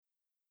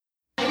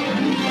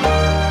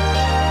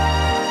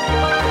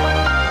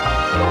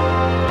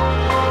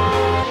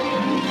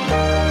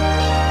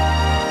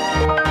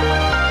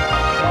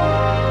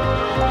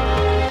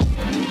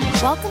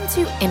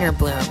to Inner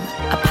Bloom,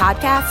 a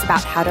podcast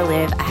about how to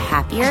live a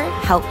happier,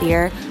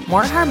 healthier,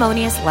 more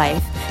harmonious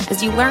life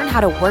as you learn how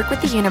to work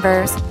with the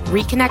universe,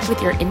 reconnect with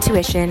your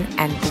intuition,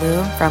 and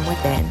bloom from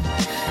within.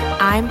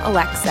 I'm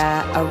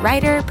Alexa, a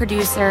writer,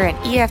 producer, and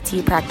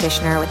EFT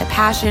practitioner with a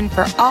passion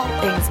for all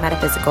things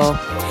metaphysical.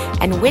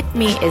 And with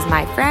me is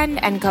my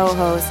friend and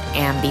co-host,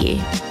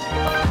 Ambi.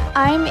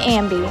 I'm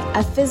Ambi,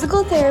 a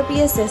physical therapy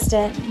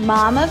assistant,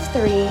 mom of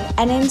 3,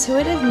 an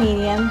intuitive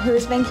medium who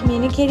has been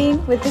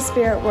communicating with the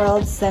spirit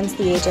world since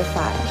the age of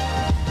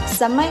 5.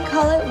 Some might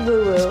call it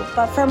woo-woo,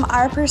 but from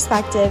our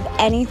perspective,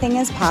 anything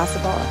is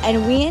possible,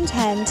 and we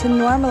intend to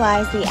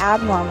normalize the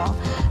abnormal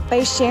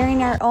by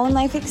sharing our own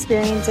life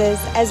experiences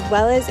as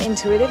well as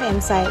intuitive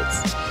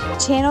insights,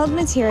 channeled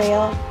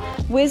material,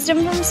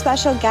 wisdom from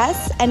special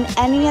guests, and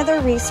any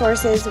other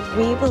resources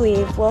we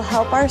believe will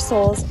help our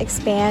souls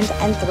expand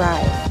and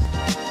thrive.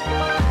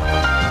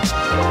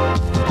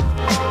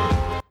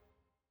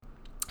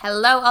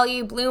 Hello, all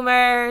you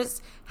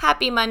bloomers.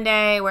 Happy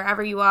Monday,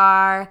 wherever you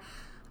are.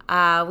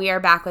 We are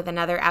back with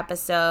another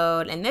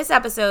episode, and this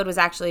episode was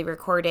actually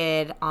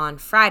recorded on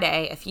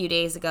Friday, a few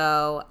days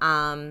ago,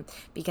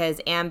 because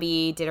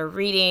Ambi did a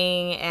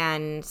reading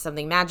and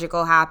something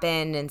magical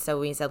happened, and so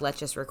we said, let's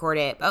just record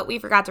it, but we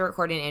forgot to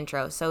record an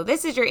intro. So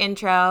this is your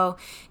intro,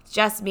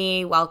 just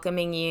me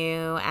welcoming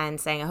you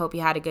and saying I hope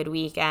you had a good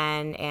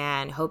weekend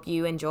and hope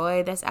you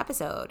enjoy this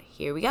episode.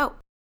 Here we go.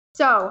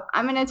 So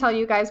I'm going to tell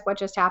you guys what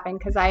just happened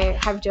because I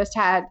have just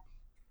had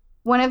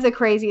one of the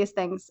craziest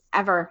things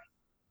ever.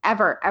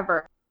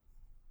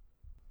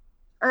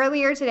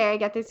 Earlier today, I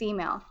get this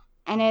email,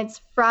 and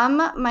it's from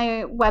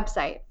my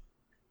website.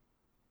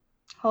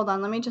 Hold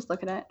on, let me just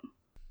look at it.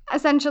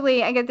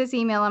 Essentially, I get this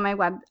email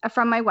on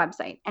from my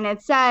website, and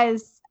it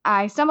says,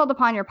 I stumbled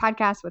upon your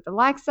podcast with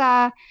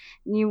Alexa,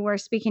 and you were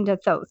speaking to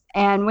Thoth.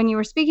 And when you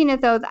were speaking to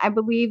Thoth, I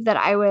believe that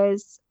I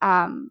was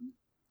an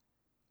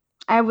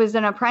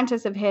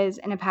apprentice of his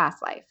in a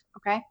past life,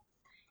 okay?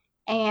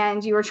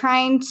 And you were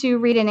trying to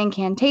read an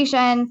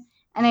incantation,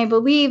 and I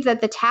believe that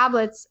the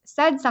tablets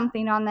said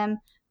something on them,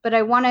 but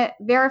I want to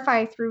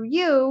verify through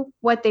you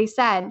what they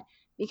said,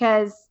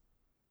 because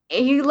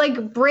he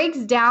breaks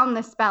down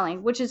the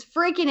spelling, which is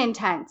freaking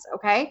intense,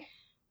 okay?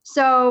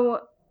 So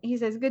he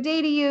says, good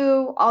day to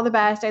you, all the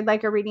best. I'd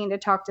like a reading to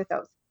talk to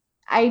Thoth.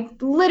 I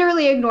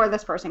literally ignore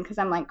this person because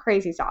I'm like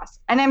crazy sauce.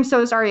 And I'm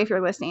so sorry if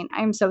you're listening.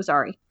 I'm so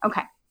sorry.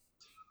 Okay.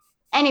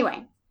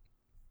 Anyway,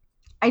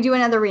 I do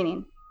another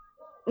reading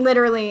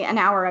literally an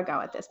hour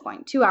ago at this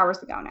point, 2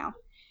 hours ago now.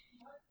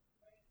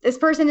 This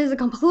person is a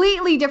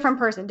completely different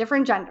person,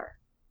 different gender.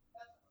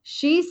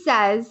 She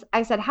says,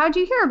 I said, how'd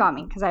you hear about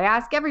me? Because I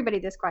ask everybody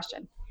this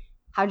question.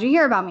 How'd you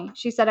hear about me?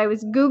 She said, I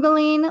was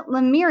Googling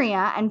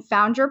Lemuria and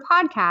found your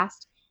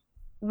podcast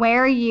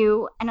where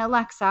you and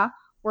Alexa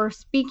were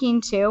speaking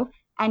to,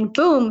 and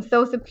boom,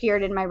 Thoth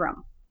appeared in my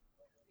room.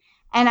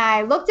 And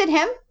I looked at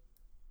him,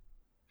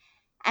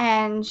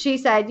 and she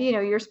said,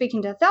 you're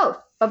speaking to Thoth.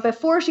 But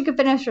before she could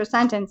finish her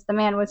sentence, the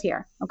man was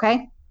here,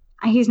 okay?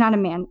 He's not a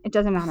man. It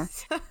doesn't matter.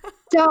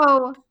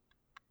 So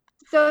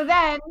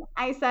then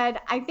I said,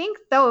 I think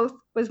Thoth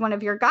is one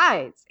of your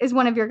guides,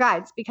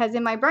 because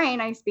in my brain,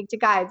 I speak to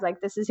guides,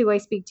 like this is who I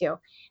speak to.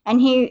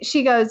 And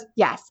she goes,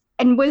 yes,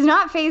 and was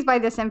not fazed by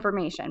this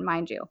information,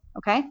 mind you,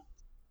 okay?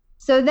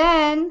 So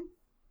then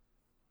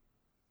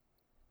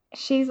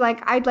she's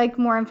like, I'd like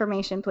more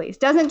information, please.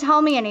 Doesn't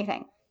tell me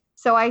anything.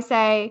 So I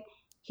say,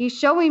 he's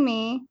showing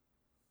me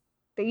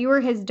that you were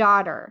his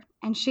daughter.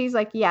 And she's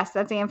like, yes,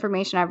 that's the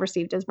information I've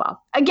received as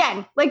well.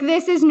 Again,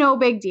 this is no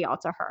big deal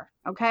to her,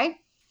 okay?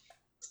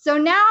 So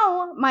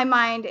now my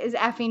mind is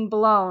effing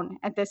blown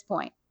at this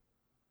point.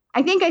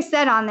 I think I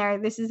said on there,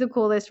 this is the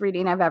coolest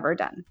reading I've ever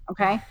done,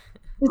 okay?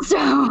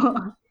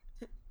 So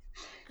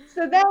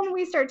then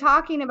we start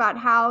talking about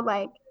how,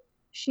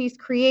 she's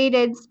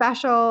created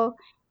special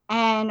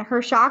and her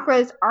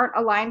chakras aren't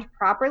aligned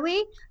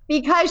properly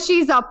because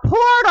she's a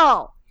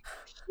portal.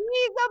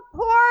 She's a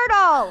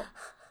portal.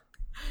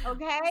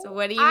 Okay. So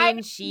what do you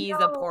mean she's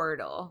a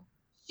portal?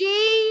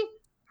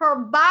 Her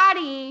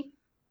body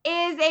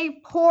is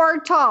a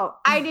portal.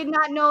 I did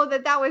not know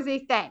that was a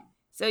thing.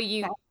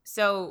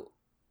 So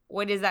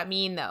what does that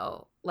mean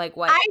though?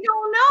 What? I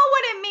don't know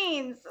what it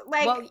means.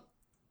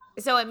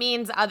 So it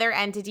means other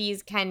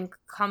entities can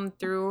come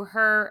through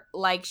her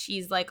like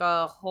she's like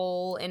a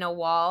hole in a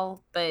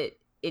wall, but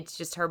it's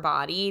just her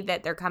body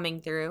that they're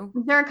coming through?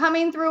 They're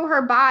coming through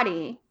her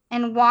body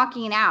and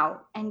walking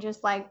out and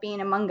just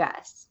being among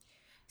us.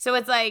 So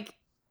it's like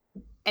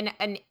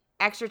an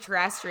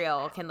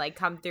extraterrestrial can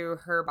come through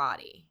her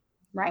body.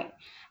 Right.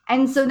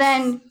 And so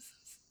then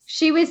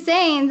she was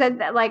saying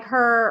that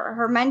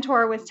her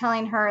mentor was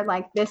telling her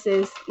this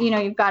is,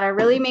 you've got to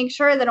really make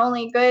sure that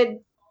only good,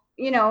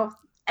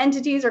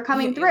 entities are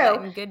coming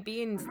through. Good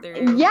beings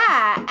through.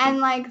 Yeah.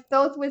 And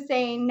Thoth was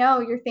saying, no,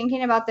 you're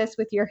thinking about this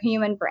with your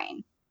human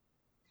brain.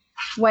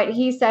 What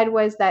he said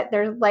was that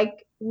there's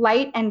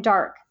light and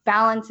dark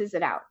balances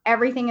it out.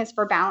 Everything is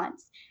for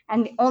balance.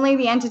 And only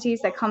the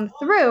entities that come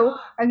through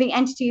are the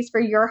entities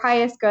for your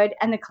highest good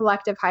and the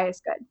collective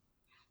highest good.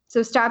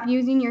 So stop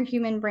using your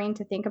human brain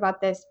to think about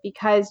this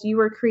because you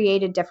were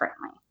created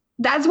differently.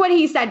 That's what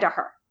he said to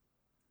her.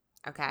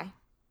 Okay.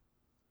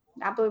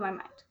 That blew my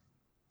mind.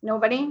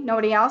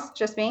 Nobody else?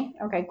 Just me?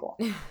 Okay, cool.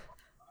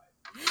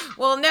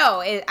 Well,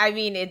 no,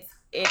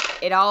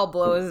 it all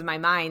blows my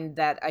mind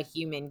that a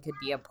human could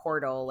be a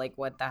portal. Like,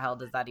 what the hell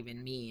does that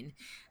even mean?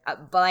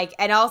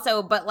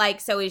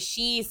 So is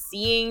she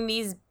seeing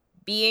these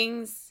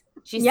beings?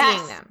 She's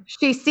seeing them.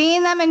 She's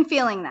seeing them and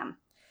feeling them.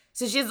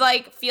 So she's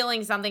like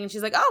feeling something, and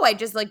she's like, "Oh, I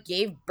just like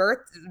gave birth,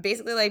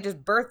 basically like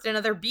just birthed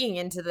another being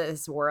into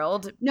this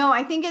world." No,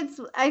 I think it's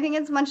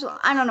much.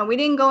 I don't know. We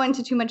didn't go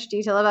into too much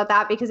detail about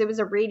that because it was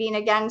a reading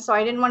again, so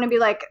I didn't want to be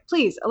like,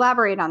 "Please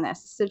elaborate on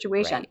this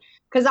situation,"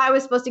 because I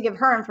was supposed to give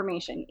her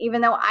information,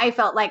 even though I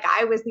felt like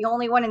I was the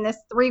only one in this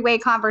 3-way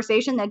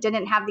conversation that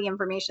didn't have the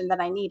information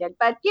that I needed.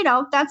 But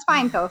that's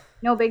fine though.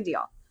 No big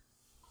deal.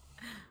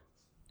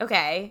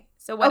 Okay,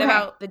 so what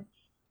about the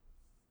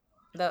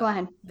Go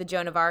ahead. The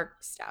Joan of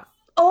Arc stuff?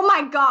 Oh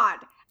my God.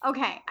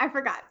 Okay, I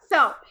forgot.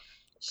 So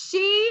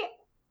she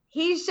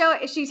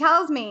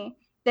tells me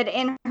that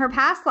in her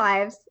past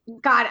lives,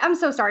 God, I'm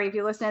so sorry if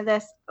you listen to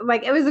this.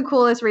 Like, it was the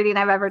coolest reading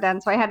I've ever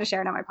done, so I had to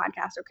share it on my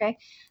podcast, okay?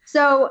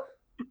 So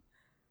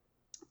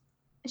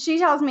she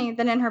tells me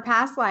that in her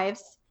past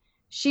lives,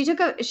 she took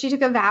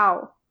a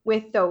vow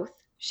with Thoth.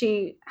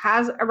 She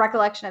has a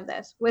recollection of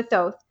this with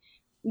Thoth,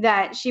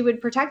 that she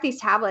would protect these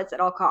tablets at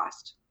all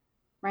cost.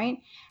 Right?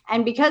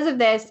 And because of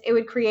this, it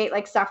would create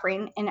like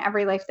suffering in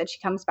every life that she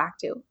comes back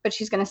to. But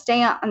she's going to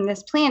stay on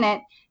this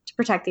planet to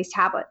protect these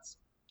tablets.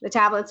 The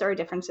tablets are a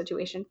different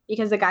situation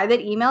because the guy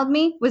that emailed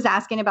me was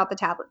asking about the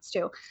tablets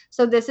too.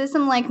 So this is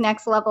some like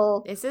next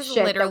level. This is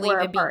literally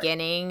the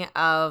beginning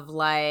of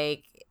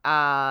like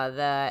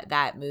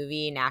that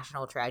movie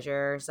National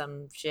Treasure or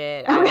some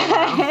shit. I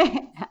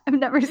don't know. I've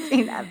never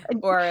seen that.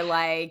 Or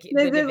like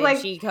the Da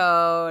Vinci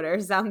Code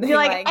or something. You're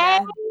like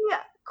that.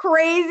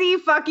 Crazy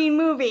fucking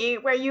movie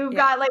where you've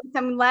got like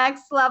some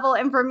next level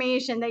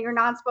information that you're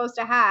not supposed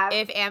to have.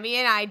 If Ambi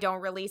and I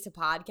don't release a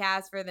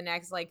podcast for the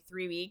next like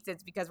 3 weeks,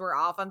 it's because we're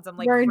off on some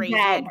like crazy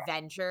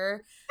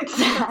adventure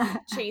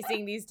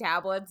chasing these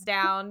tablets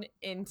down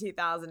in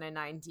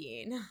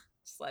 2019.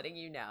 Just letting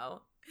you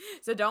know.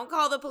 So don't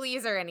call the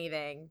police or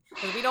anything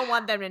because we don't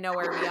want them to know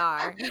where we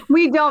are.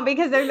 We don't,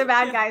 because they're the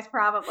bad guys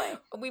probably.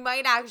 We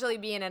might actually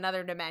be in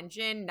another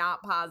dimension,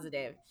 not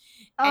positive.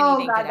 Oh,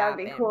 anything God, that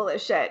would be cool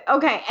as shit.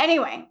 Okay,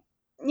 anyway.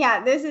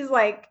 Yeah, this is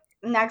like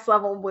next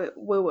level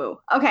woo-woo.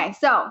 Okay,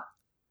 so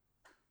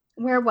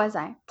where was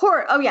I?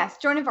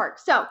 Joan of Arc.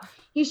 So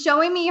he's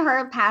showing me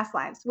her past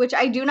lives, which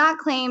I do not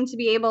claim to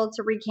be able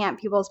to recant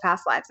people's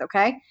past lives,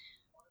 okay?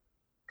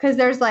 Because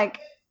there's like,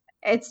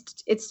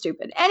 it's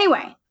stupid.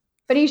 Anyway.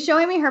 But he's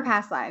showing me her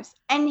past lives.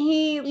 And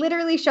he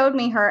literally showed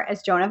me her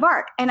as Joan of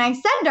Arc. And I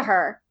said to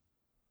her,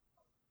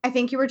 I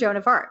think you were Joan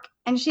of Arc.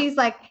 And she's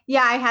like,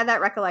 yeah, I had that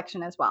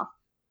recollection as well.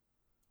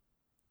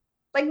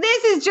 Like,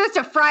 this is just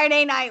a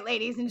Friday night,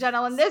 ladies and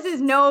gentlemen. This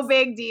is no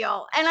big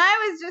deal. And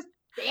I was just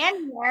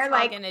standing there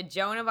like. Talking a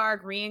Joan of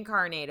Arc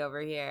reincarnate over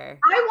here.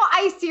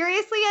 I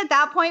seriously at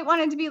that point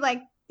wanted to be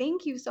like,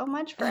 thank you so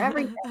much for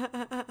everything.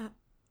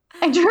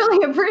 I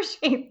truly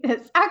appreciate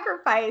this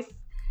sacrifice.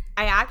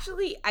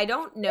 I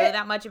don't know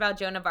that much about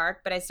Joan of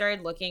Arc, but I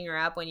started looking her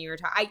up when you were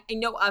talking. I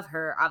know of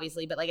her,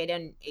 obviously, but like I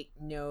didn't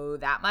know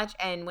that much.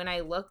 And when I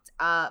looked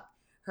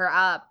her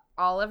up,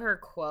 all of her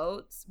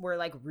quotes were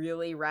like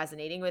really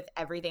resonating with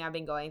everything I've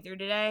been going through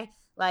today.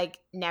 Like,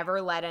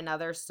 never let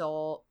another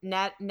tell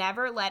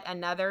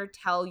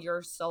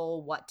your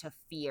soul what to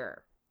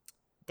fear.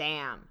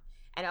 Damn.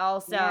 And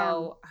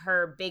also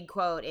her big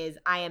quote is,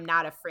 I am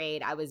not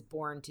afraid. I was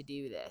born to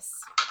do this.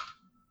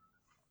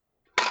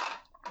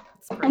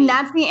 And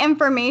that's the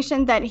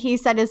information that he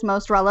said is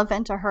most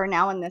relevant to her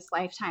now in this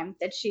lifetime,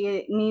 that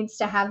she needs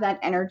to have that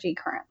energy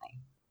currently.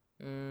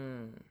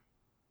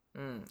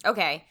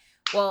 Okay.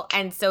 Well,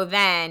 and so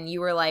then you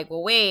were like,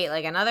 well, wait,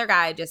 like another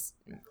guy just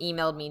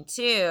emailed me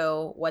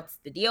too. What's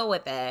the deal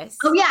with this?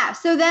 Oh, yeah.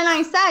 So then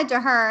I said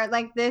to her,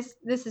 like, this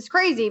is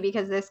crazy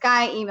because this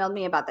guy emailed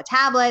me about the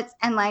tablets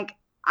and like,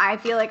 I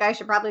feel like I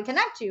should probably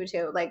connect you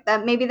two. Like,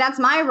 that maybe that's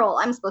my role.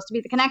 I'm supposed to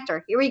be the connector.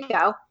 Here we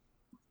go.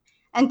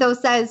 And Thoth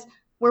says,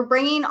 I'm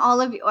bringing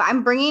all of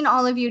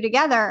you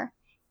together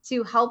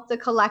to help the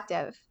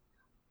collective,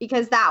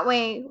 because that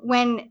way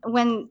when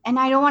and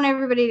I don't want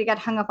everybody to get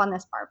hung up on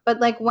this part, but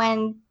like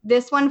when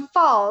this one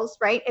falls,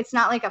 right, it's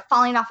not like a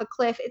falling off a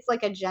cliff, it's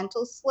like a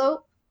gentle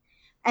slope.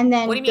 And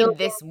then what do you mean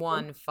this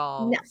one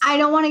falls? I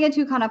don't want to get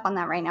too caught up on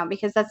that right now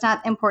because that's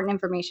not important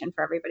information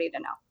for everybody to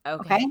know.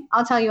 Okay?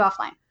 I'll tell you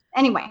offline.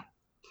 Anyway,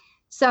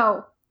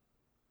 so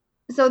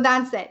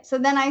that's it. So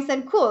then I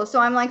said, cool. So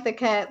I'm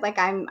like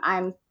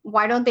I'm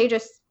why don't they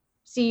just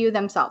see you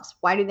themselves?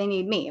 Why do they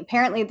need me?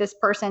 Apparently this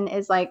person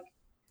is like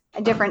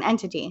a different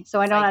entity. So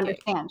I don't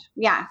understand.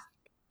 Yeah.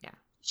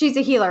 She's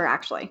a healer,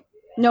 actually.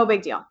 No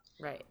big deal.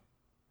 Right.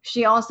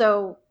 She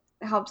also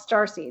helps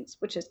starseeds,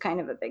 which is kind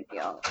of a big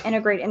deal,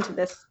 integrate into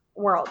this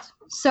world.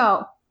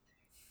 So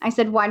I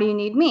said, why do you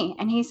need me?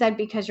 And he said,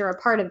 because you're a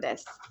part of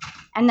this.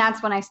 And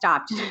that's when I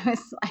stopped. And I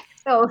was like,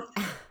 so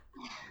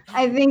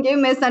I think you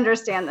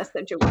misunderstand the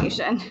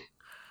situation.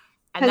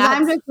 Because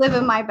I'm just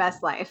living my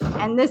best life.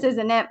 And this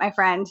isn't it, my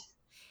friend.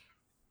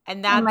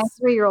 And my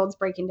 3-year-old's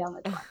breaking down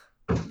the door.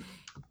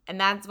 And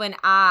that's when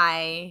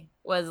I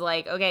was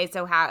like, okay,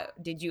 so how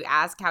did you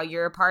ask how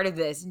you're a part of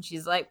this? And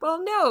she's like,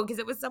 well, no, because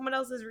it was someone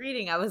else's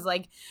reading. I was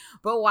like,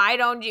 but why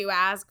don't you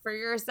ask for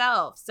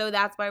yourself? So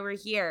that's why we're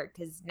here,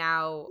 because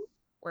now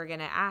we're going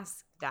to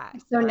ask that.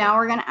 So now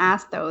we're going to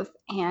ask those.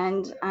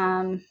 And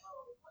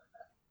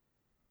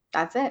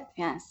that's it.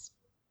 Yes.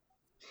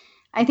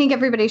 I think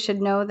everybody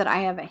should know that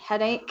I have a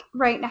headache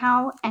right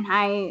now, and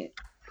I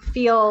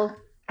feel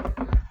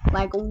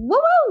like,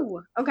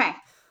 woo! Okay.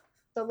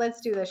 So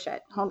let's do this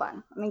shit. Hold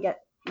on.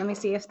 Let me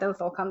see if those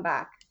will come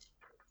back.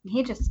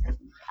 He just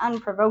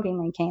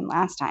unprovokingly came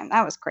last time.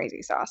 That was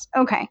crazy sauce.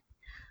 Okay.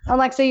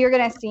 Alexa, you're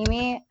going to see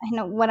me. I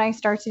know what I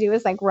start to do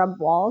is like rub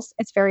walls.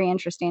 It's very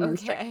interesting and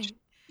strange.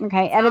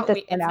 Okay. Edit this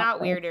out. It's not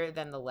weirder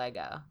than the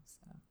Lego.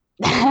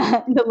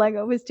 So. The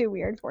Lego was too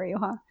weird for you,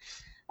 huh?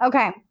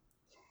 Okay.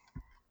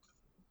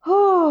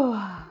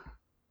 Oh,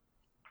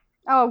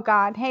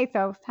 God. Hey,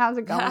 Thoth. How's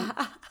it going?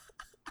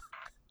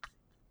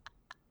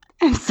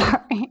 I'm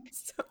sorry.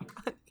 So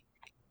funny.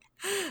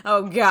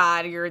 Oh,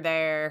 God, you're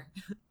there.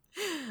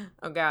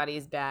 Oh, God,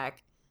 he's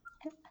back.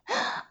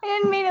 I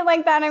didn't mean it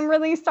like that. I'm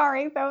really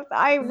sorry, Thoth.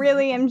 I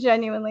really am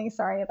genuinely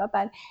sorry about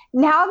that.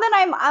 Now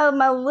that I'm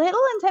a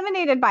little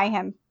intimidated by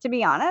him, to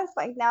be honest.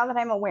 Like, now that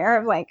I'm aware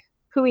of, like,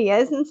 who he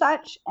is and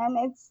such,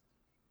 and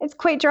it's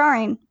quite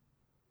jarring.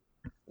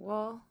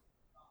 Well,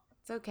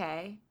 it's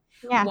okay.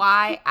 Yeah.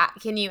 Why?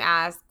 Can you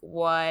ask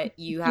what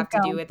you have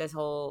to do with this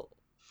whole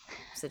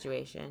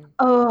situation?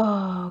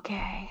 Oh,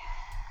 okay.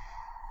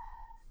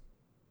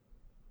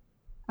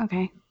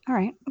 Okay. All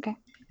right. Okay.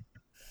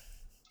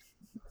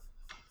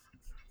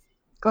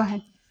 Go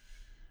ahead.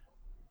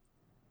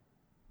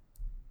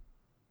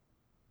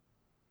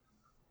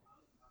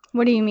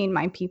 What do you mean,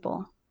 my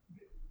people?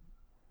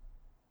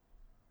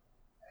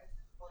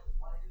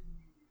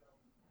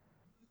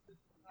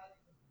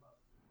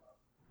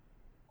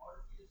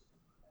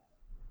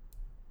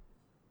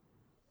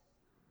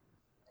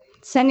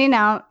 Sending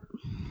out.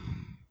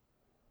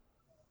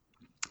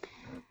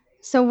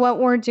 So what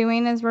we're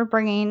doing is we're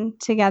bringing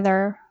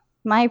together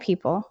my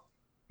people.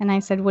 And I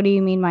said, what do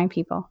you mean, my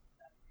people?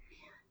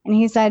 And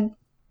he said,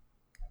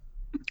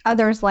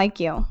 others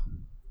like you.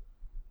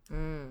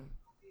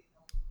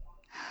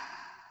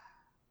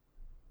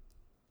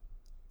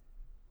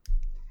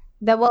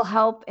 That will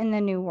help in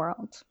the new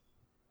world.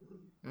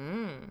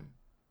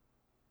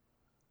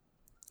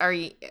 Are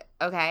you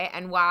okay?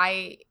 And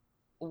why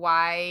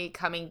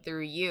coming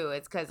through you?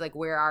 It's because like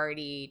we're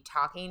already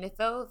talking to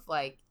Thoth,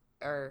 like,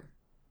 or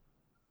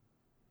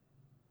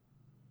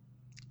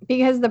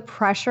because the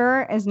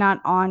pressure is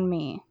not on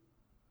me.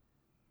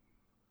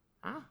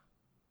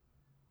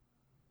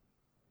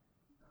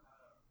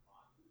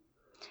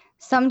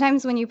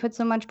 Sometimes when you put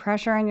so much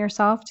pressure on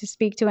yourself to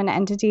speak to an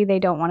entity, they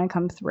don't want to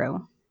come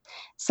through.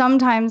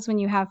 Sometimes when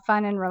you have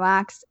fun and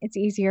relax, it's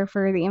easier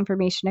for the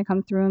information to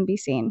come through and be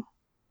seen.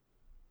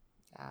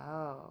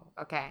 Oh,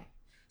 okay.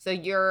 So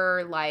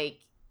you're like,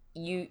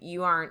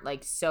 you aren't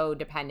like so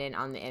dependent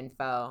on the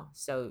info,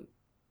 so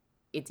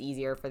it's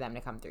easier for them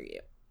to come through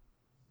you.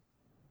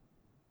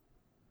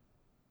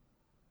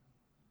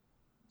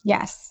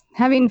 Yes.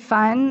 Having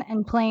fun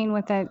and playing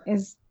with it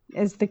is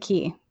the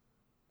key.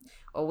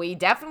 Well, we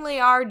definitely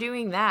are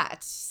doing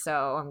that,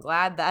 so I'm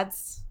glad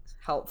that's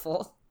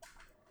helpful.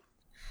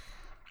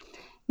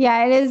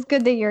 Yeah, it is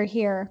good that you're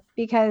here,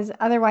 because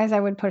otherwise I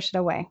would push it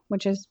away,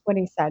 which is what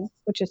he said,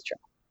 which is true.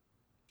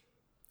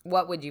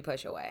 What would you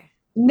push away?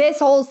 This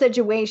whole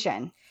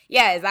situation.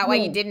 Yeah, is that why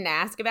you didn't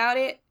ask about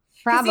it?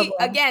 Probably. See,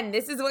 again,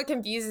 this is what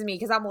confuses me,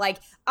 because I'm like,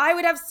 I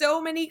would have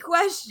so many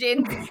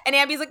questions. And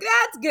Abby's like,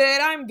 that's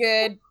good.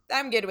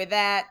 I'm good with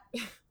that.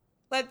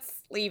 Let's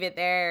leave it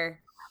there.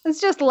 Let's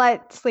just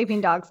let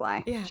sleeping dogs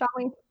lie, shall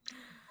we?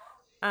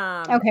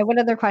 Okay, what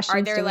other questions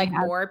are there like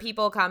more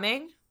people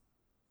coming?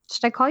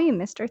 Should I call you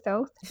Mr.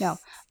 Thoth? No.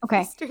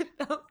 Okay. Mr.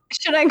 Thoth.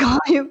 Should I call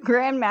you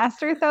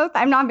Grandmaster Thoth?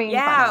 I'm not being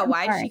funny. Yeah,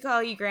 why did she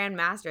call you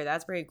Grandmaster?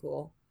 That's pretty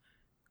cool.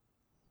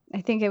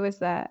 I think it was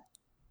that.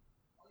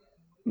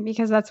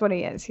 Because that's what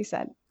he is, he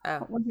said.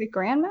 Oh. Was it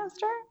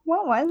Grandmaster?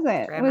 What was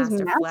it? Grandmaster, it was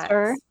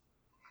Master. Flex.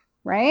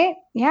 Right?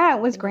 Yeah,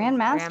 it was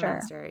Grandmaster.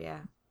 Grandmaster, yeah.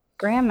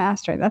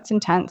 Grandmaster. That's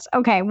intense.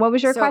 Okay, what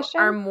was your question?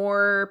 Are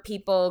more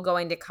people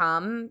going to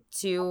come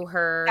to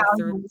her?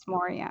 Thousands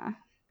more, yeah.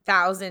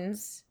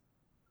 Thousands.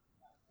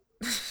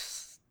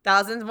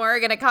 Thousands more are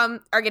going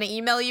to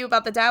email you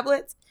about the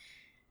tablets?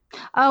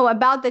 Oh,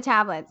 about the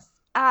tablets.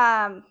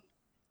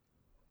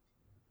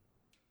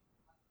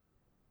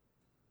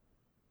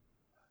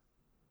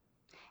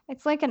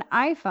 It's like an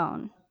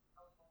iPhone.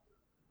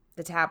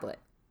 The tablet.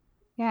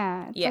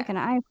 Yeah, it's like an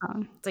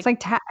iPhone.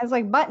 It's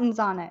like buttons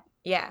on it.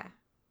 Yeah.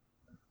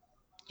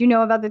 You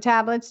know about the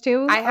tablets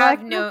too?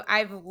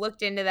 I've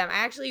looked into them. I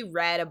actually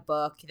read a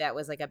book that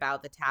was like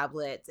about the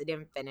tablets. I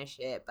didn't finish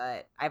it,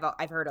 but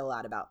I've heard a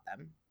lot about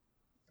them.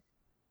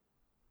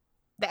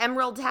 The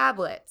emerald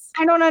tablets.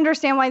 I don't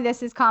understand why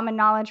this is common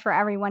knowledge for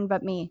everyone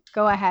but me.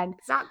 Go ahead.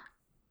 It's not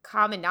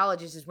common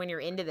knowledge. It's just when you're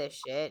into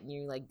this shit and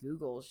you like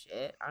Google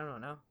shit. I don't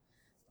know.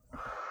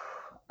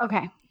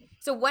 Okay.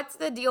 So what's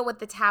the deal with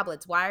the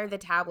tablets? Why are the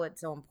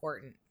tablets so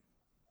important?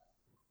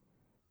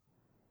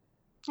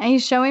 And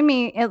he's showing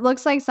me, it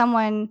looks like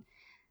someone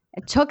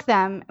took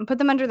them and put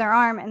them under their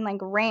arm and like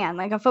ran,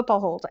 like a football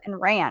hold, and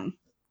ran.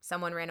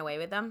 Someone ran away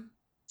with them?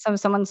 So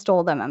someone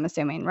stole them, I'm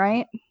assuming,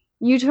 right?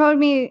 You told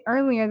me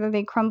earlier that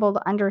they crumbled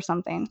under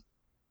something.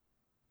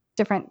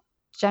 Different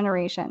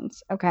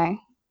generations. Okay.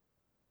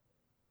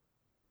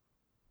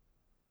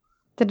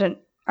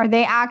 Are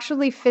they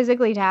actually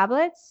physically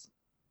tablets?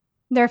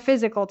 They're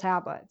physical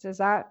tablets. Is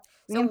that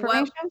the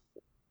information?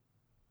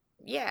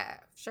 Yeah,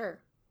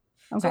 sure.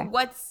 Okay.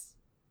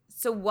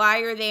 So why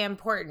are they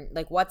important?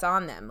 Like, what's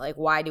on them? Like,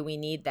 why do we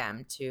need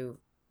them to?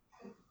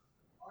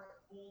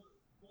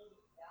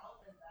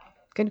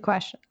 Good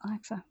question,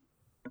 Alexa.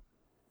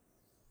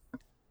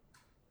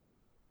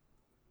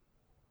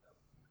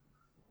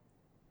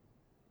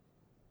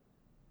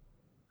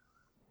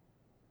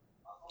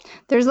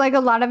 There's like a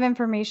lot of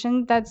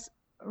information that's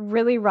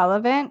really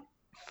relevant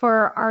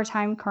for our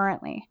time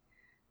currently.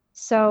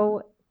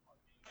 So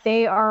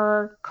they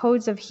are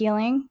codes of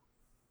healing,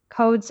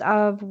 codes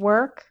of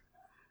work,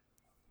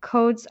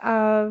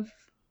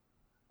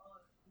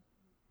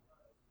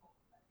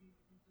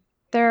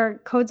 they're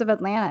codes of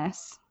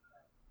Atlantis.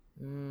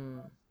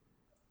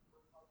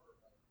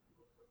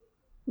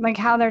 Like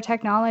how their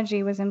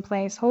technology was in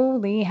place.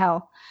 Holy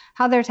hell.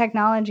 How their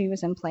technology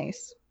was in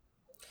place.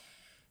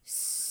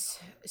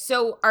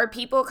 So are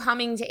people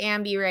coming to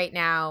Ambi right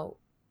now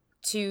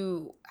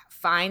to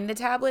find the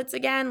tablets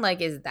again? Like,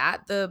 is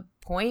that the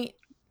point?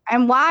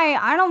 And why?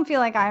 I don't feel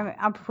like I'm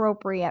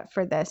appropriate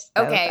for this.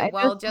 Though. Okay,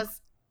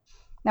 just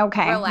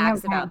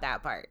relax about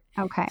that part.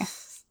 Okay.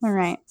 All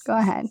right. Go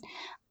ahead.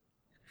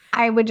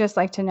 I would just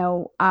like to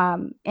know,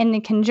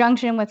 in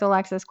conjunction with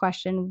Alexa's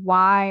question,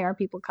 why are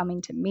people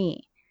coming to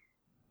me?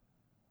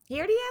 He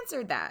already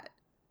answered that.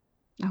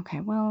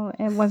 Okay. Well,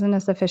 it wasn't a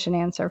sufficient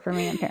answer for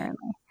me,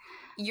 apparently.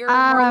 You're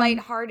more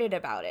lighthearted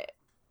about it.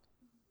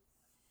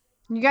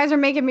 You guys are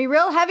making me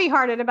real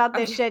heavy-hearted about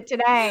this shit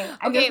today.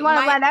 I just want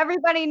to let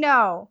everybody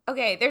know.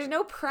 Okay, there's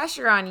no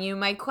pressure on you.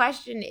 My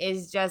question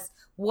is just,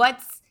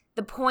 what's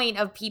the point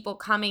of people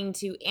coming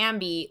to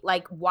Ambi?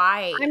 Like,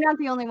 why? I'm not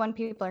the only one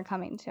people are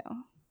coming to.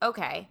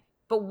 Okay,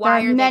 but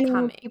why are they coming?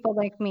 Many people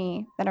like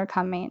me that are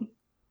coming.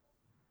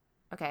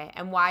 Okay,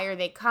 and why are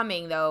they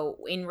coming, though,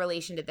 in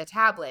relation to the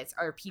tablets?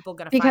 Are people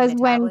going to find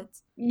the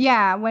tablets?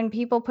 When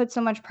people put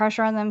so much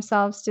pressure on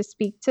themselves to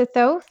speak to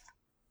Thoth,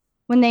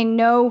 when they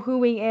know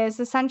who he is,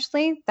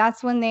 essentially,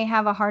 that's when they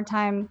have a hard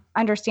time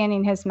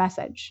understanding his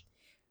message.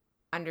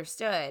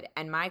 Understood.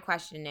 And my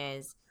question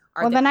is...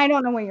 then I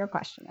don't know what your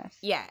question is.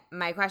 Yeah,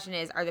 my question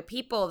is, are the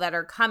people that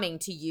are coming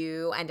to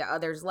you and to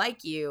others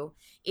like you,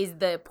 is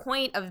the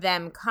point of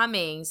them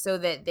coming so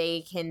that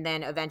they can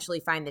then eventually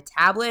find the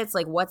tablets?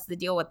 Like, what's the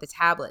deal with the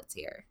tablets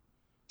here?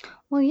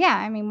 Well, yeah.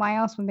 I mean, why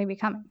else would they be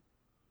coming?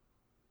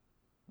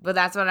 But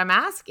that's what I'm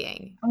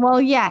asking. Well,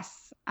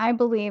 yes, I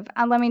believe.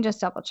 Let me just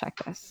double check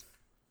this.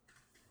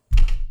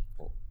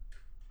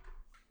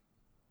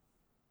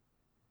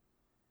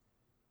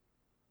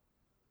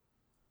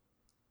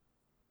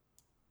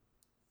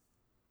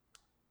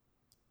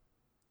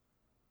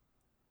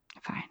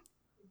 Fine.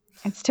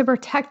 It's to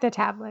protect the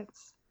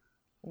tablets.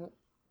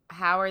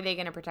 How are they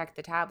going to protect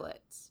the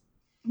tablets?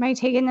 By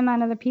taking them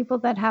out of the people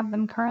that have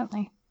them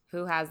currently.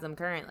 Who has them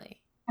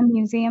currently? A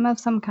museum of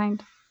some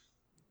kind.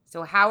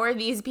 So how are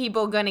these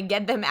people going to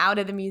get them out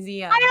of the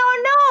museum? I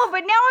don't know,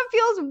 but now it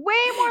feels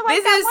way more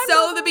like this is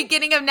so the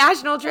beginning of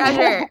National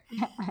Treasure.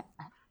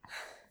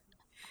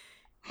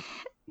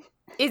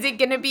 Is it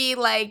going to be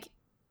like,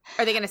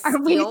 are they going to steal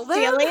them? Are we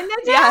stealing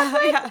the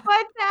tablets? Yeah.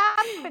 What's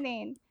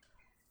happening?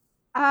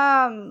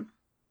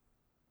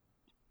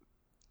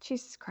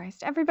 Jesus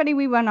Christ. Everybody,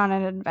 we went on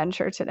an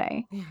adventure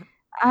today.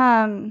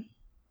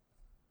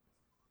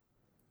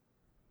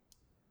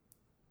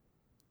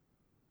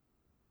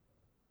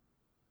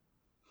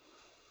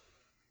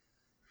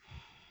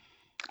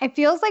 It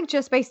feels like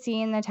just by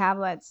seeing the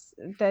tablets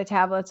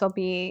will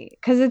be,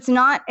 because it's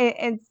not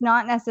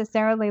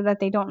necessarily that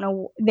they don't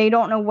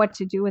know what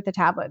to do with the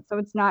tablets. So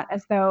it's not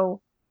as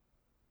though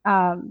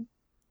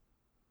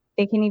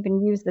they can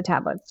even use the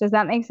tablets. Does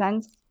that make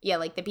sense? Yeah,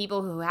 like the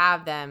people who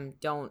have them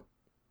don't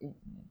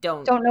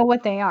know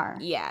what they are.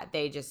 Yeah,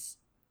 they just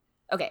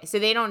so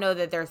they don't know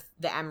that they're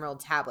the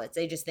emerald tablets.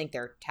 They just think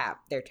they're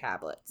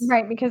tablets.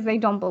 Right, because they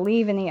don't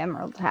believe in the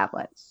emerald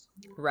tablets.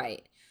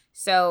 Right.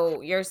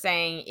 So you're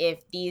saying if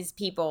these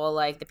people,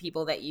 like the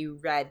people that you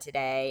read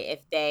today, if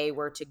they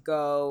were to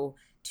go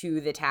to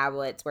the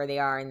tablets where they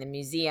are in the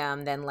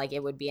museum, then like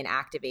it would be an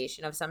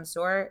activation of some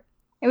sort?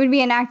 It would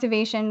be an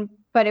activation,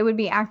 but it would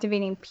be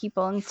activating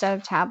people instead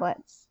of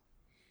tablets.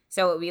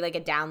 So it would be like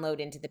a download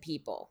into the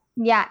people.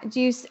 Yeah.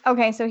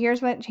 Okay, so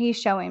here's what he's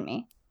showing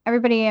me.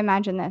 Everybody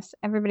imagine this.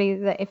 Everybody,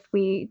 that if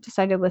we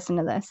decide to listen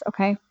to this,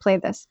 okay, play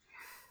this.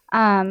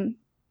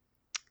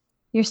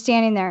 You're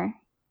standing there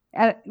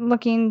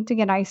looking to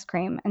get ice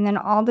cream, and then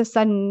all of a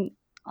sudden,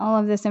 all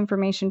of this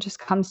information just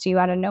comes to you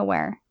out of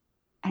nowhere.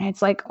 And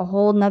it's like a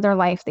whole nother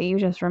life that you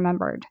just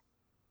remembered.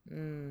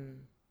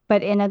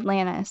 But in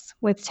Atlantis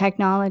with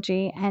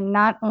technology, and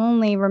not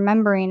only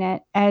remembering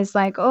it as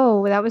like,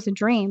 oh, that was a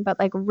dream, but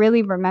like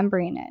really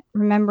remembering it,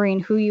 remembering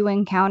who you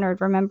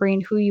encountered,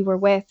 remembering who you were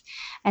with,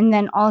 and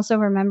then also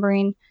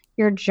remembering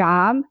your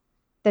job,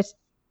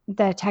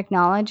 the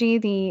technology,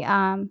 the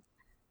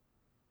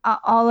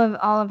all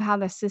of how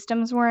the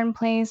systems were in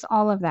place,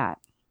 all of that.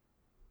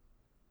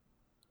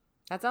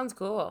 That sounds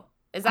cool.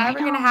 Is that ever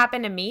going to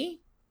happen to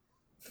me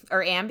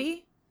or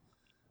Ambi?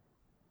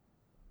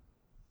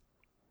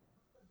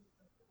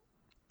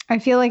 I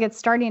feel like it's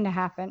starting to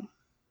happen.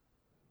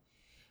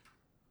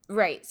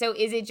 Right. So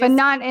is it just... But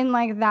not in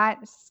like that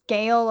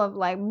scale of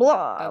like,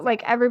 blah. Okay.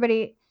 Like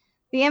everybody,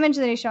 the image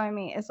that he's showing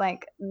me is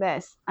like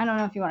this. I don't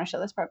know if you want to show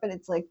this part, but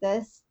it's like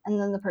this. And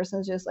then the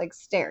person's just like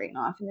staring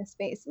off into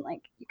space. And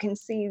like you can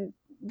see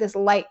this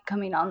light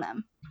coming on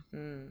them.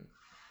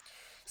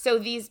 So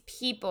these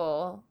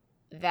people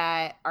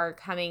that are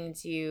coming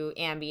to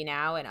Ambi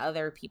now and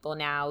other people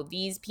now,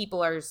 these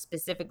people are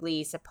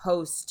specifically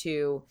supposed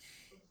to...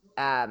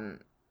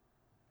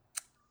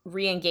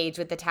 re-engage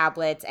with the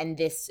tablets, and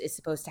this is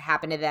supposed to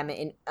happen to them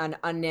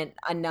on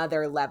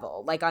another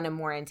level, like on a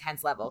more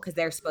intense level, because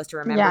they're supposed to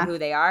remember who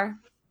they are.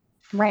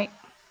 Right.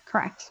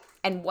 Correct.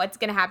 And what's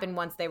going to happen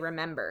once they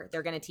remember?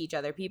 They're going to teach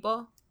other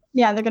people?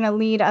 Yeah, they're going to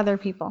lead other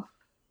people.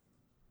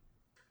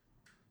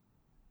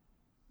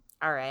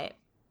 All right.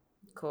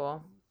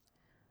 Cool.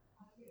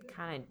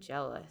 Kind of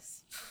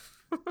jealous.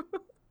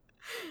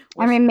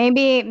 I mean,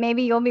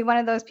 maybe you'll be one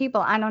of those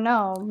people. I don't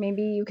know.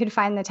 Maybe you could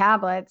find the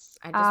tablets.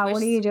 What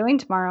are you doing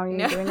tomorrow? Are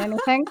you doing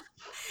anything?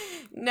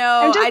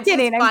 No, I'm just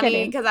kidding. It's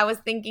funny because I was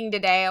thinking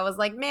today, I was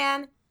like,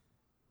 man,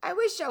 I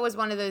wish I was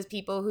one of those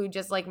people who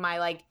just like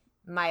my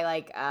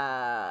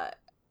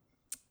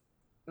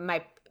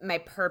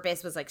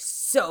purpose was like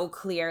so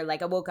clear.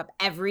 Like I woke up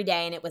every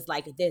day and it was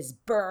like this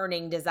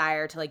burning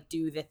desire to like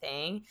do the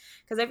thing.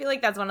 Because I feel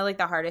like that's one of like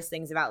the hardest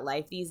things about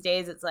life these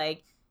days. It's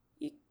like,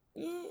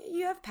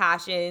 you have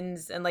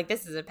passions, and like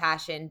this is a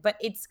passion, but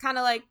it's kind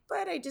of like,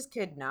 but I just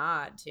could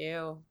not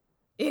too.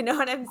 You know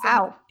what I'm saying?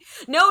 Wow.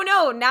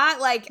 No, not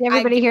like. Did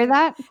everybody hear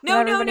that?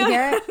 No. No.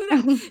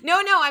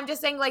 I'm just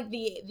saying like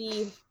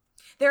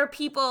there are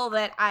people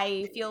that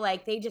I feel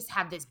like they just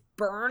have this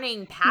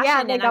burning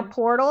passion. Yeah, like a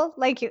portal,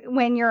 like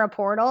when you're a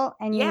portal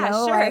and you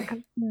know, sure. like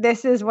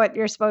this is what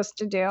you're supposed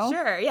to do.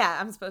 Sure, yeah,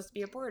 I'm supposed to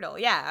be a portal.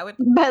 Yeah, I would.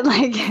 But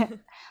like,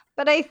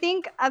 but I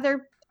think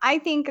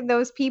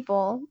those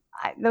people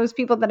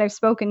that I've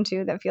spoken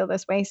to that feel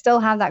this way still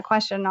have that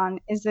question on,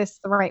 is this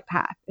the right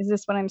path? Is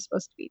this what I'm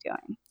supposed to be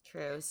doing?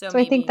 True. So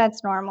maybe, I think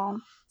that's normal.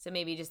 So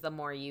maybe just the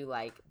more you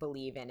like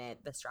believe in it,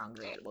 the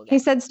stronger it will get. He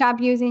said, stop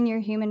using your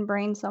human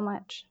brain so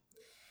much.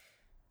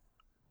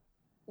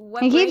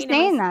 He keeps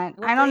saying that.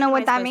 I don't know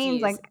what that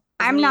means. Like,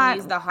 I'm not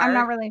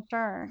really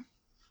sure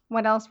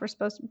what else we're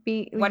supposed to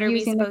be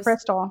using the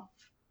crystal.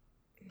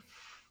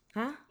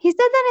 Huh? He said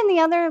that in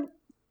the other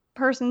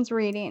person's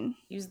reading.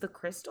 Use the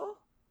crystal?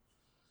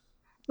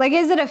 Like,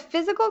 is it a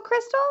physical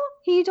crystal?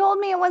 He told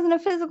me it wasn't a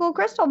physical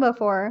crystal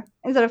before.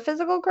 Is it a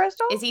physical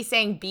crystal? Is he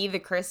saying be the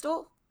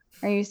crystal?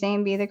 Are you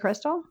saying be the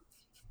crystal?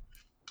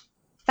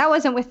 That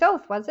wasn't with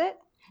Thoth, was it?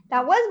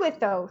 That was with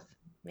Thoth.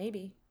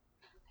 Maybe.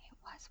 It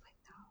was with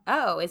Thoth.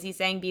 Oh, is he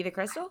saying be the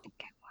crystal? I think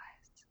it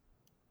was.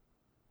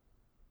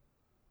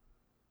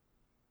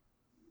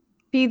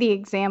 Be the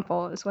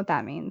example is what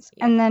that means.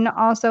 Yeah. And then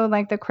also,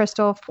 like, the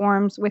crystal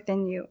forms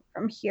within you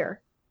from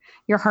here,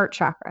 your heart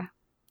chakra.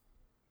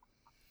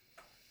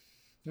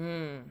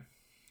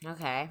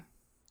 Okay.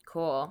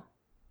 Cool.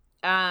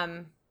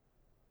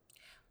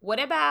 What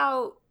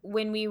about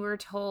when we were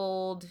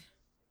told,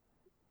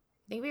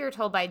 I think we were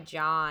told by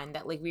John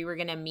that like we were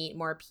going to meet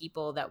more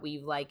people that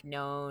we've like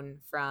known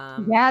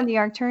from. Yeah, the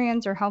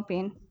Arcturians are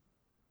helping.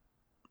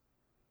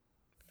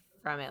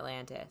 From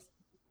Atlantis.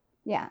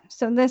 Yeah.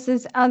 So this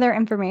is other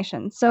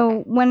information.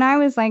 So when I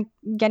was like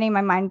getting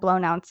my mind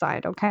blown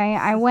outside, okay,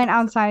 I went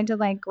outside to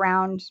like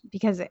ground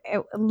because it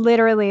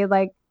literally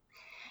like,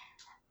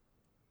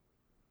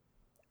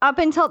 up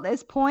until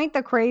this point,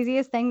 the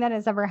craziest thing that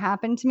has ever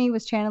happened to me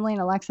was channeling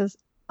Alexa's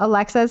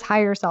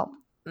higher self.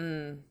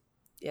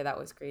 Yeah, that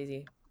was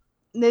crazy.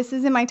 This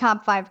is in my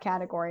top 5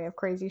 category of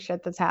crazy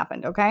shit that's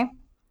happened, okay?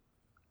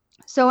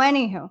 So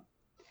anywho,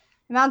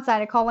 I'm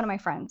outside. I call one of my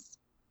friends.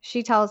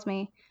 She tells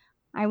me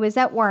I was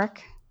at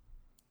work.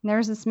 And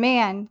there's this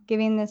man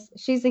giving this.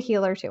 She's a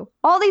healer too.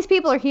 All these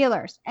people are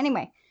healers.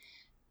 Anyway,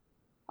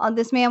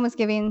 this man was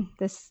giving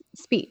this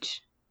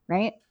speech,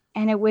 right?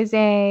 And it was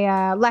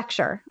a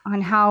lecture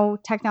on how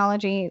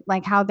technology,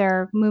 like how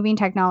they're moving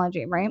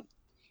technology, right?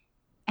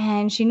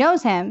 And she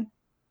knows him,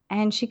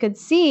 and she could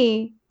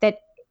see that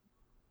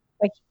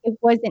like it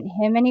wasn't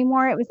him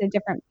anymore. It was a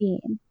different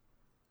being.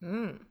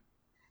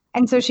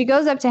 And so she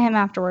goes up to him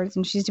afterwards,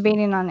 and she's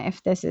debating on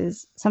if this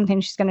is something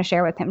she's going to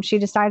share with him. She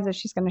decides that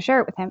she's going to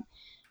share it with him.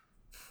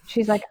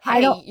 She's like,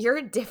 hey, you're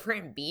a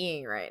different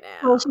being right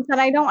now. Well, she said,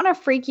 I don't want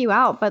to freak you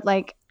out, but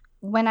like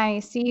when I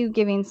see you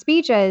giving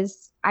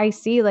speeches, I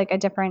see like a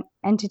different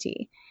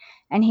entity.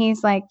 And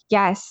he's like,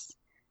 yes,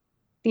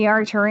 the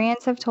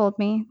Arcturians have told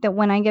me that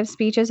when I give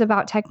speeches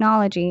about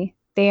technology,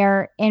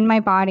 they're in my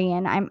body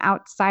and I'm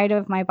outside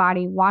of my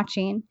body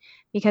watching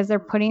because they're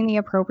putting the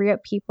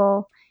appropriate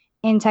people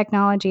in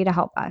technology to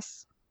help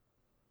us.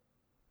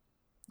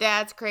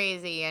 That's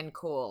crazy and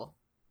cool.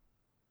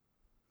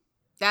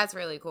 That's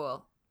really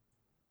cool.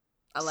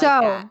 I like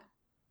that.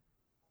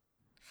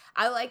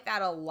 I like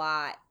that a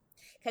lot.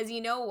 Because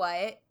you know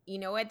what?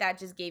 That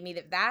just gave me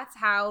that's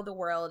how the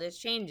world is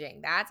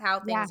changing. That's how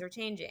things are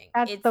changing.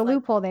 That's the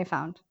loophole they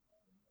found.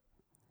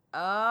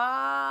 Oh.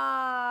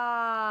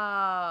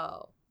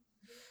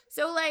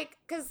 So like,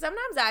 because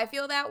sometimes I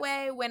feel that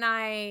way when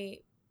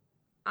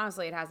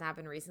honestly, it hasn't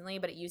happened recently,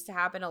 but it used to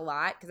happen a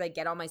lot because I'd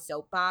get on my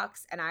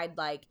soapbox and I'd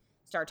like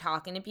start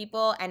talking to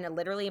people and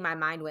literally my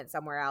mind went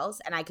somewhere else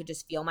and I could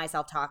just feel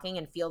myself talking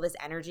and feel this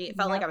energy. It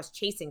felt like I was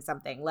chasing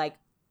something, like,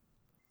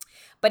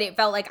 but it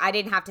felt like I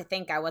didn't have to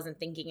think. I wasn't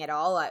thinking at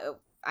all.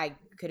 I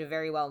could have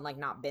very well like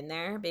not been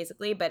there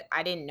basically, but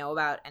I didn't know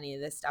about any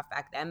of this stuff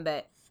back then.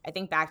 But I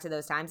think back to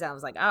those times and I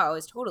was like, oh, I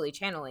was totally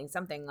channeling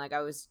something. Like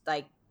I was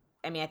like,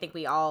 I mean, I think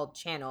we all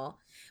channel,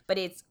 but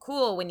it's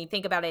cool when you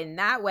think about it in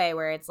that way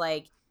where it's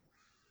like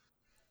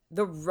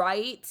the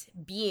right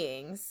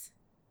beings,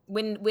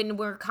 when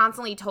we're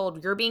constantly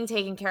told you're being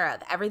taken care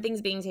of,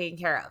 everything's being taken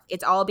care of,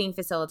 it's all being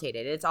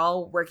facilitated, it's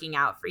all working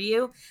out for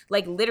you.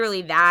 Like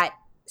literally that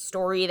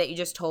story that you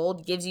just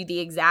told gives you the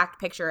exact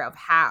picture of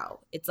how.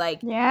 It's like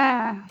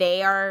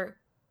they are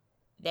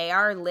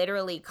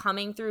literally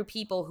coming through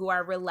people who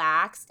are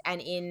relaxed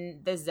and in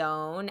the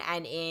zone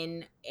and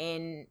in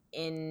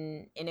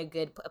a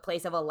good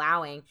place of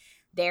allowing.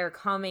 They're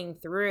coming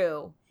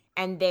through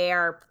and they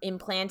are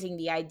implanting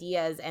the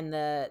ideas and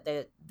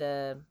the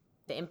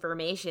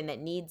information that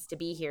needs to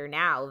be here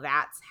now.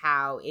 That's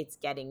how it's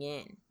getting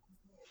in.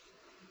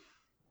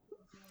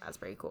 That's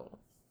pretty cool.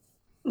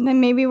 And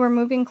then maybe we're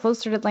moving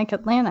closer to like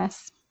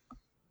Atlantis.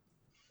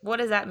 What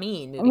does that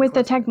mean? With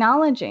the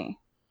technology.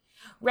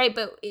 Right,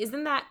 but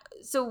isn't that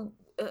so?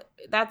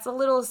 That's a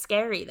little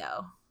scary,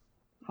 though.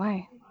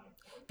 Why?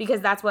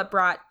 Because that's what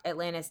brought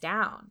Atlantis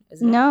down,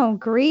 isn't it? No,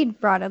 greed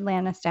brought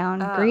Atlantis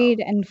down. Oh. Greed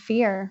and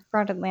fear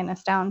brought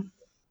Atlantis down.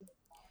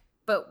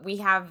 But we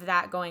have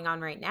that going on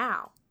right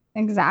now.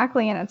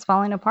 Exactly, and it's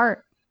falling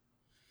apart.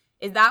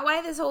 Is that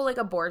why this whole like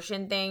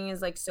abortion thing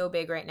is like so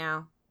big right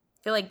now? I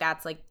feel like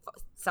that's like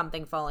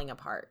something falling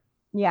apart.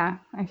 Yeah,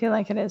 I feel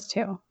like it is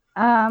too.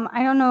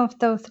 I don't know if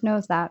Thoth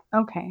knows that.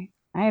 Okay.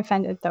 I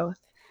offended Thoth.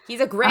 He's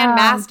a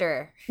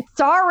grandmaster.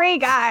 Sorry,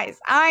 guys.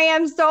 I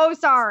am so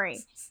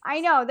sorry.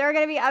 I know there are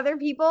going to be other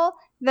people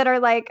that are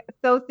like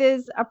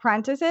Thoth's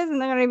apprentices,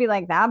 and they're going to be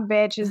like, that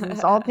bitch is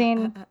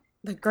insulting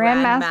the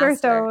Grandmaster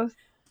Thoth.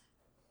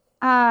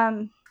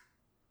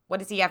 What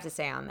does he have to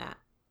say on that?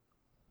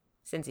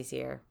 Since he's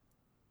here.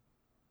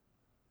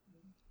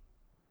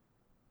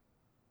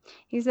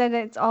 He said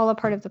it's all a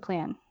part of the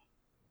plan.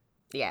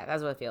 Yeah,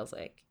 that's what it feels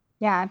like.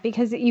 Yeah,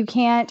 because you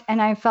can't,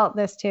 and I felt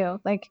this too,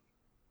 like,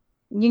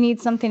 you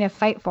need something to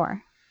fight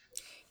for.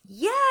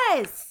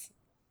 Yes!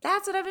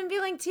 That's what I've been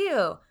feeling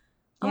too.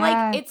 I'm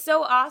like, it's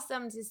so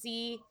awesome to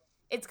see.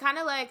 It's kind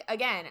of like,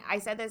 again, I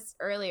said this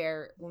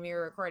earlier when we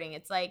were recording.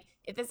 It's like,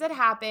 if this had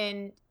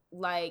happened,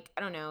 like,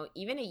 I don't know,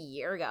 even a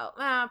year ago,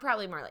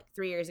 probably more like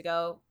 3 years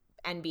ago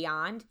and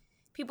beyond,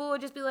 people would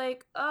just be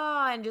like,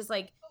 oh, and just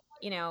like,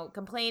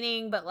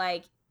 complaining, but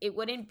like, it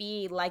wouldn't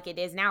be like it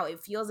is now. It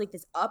feels like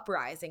this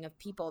uprising of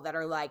people that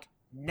are like,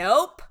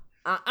 nope,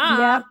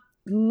 Yep,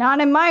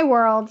 not in my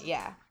world.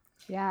 Yeah.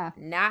 Yeah.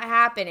 Not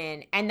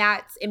happening. And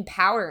that's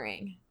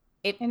empowering.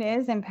 It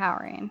is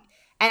empowering.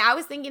 And I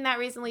was thinking that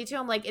recently too.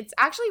 I'm like, it's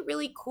actually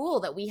really cool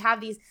that we have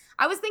these.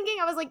 I was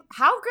like,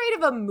 how great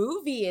of a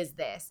movie is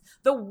this?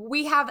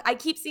 I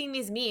keep seeing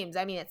these memes.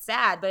 I mean, it's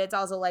sad, but it's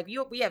also like,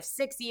 we have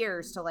 6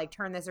 years to like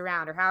turn this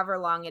around, or however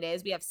long it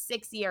is. We have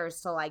 6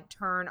 years to like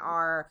turn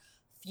our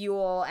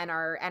fuel and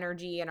our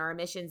energy and our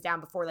emissions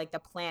down before like the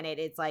planet,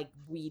 it's like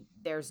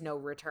there's no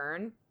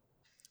return.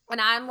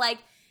 And I'm like,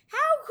 how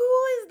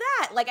cool is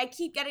that? Like, I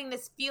keep getting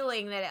this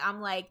feeling that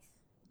I'm like,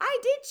 I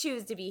did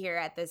choose to be here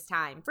at this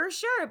time for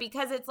sure,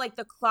 because it's like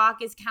the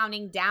clock is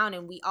counting down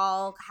and we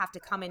all have to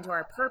come into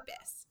our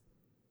purpose.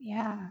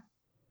 Yeah,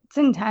 it's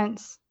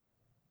intense.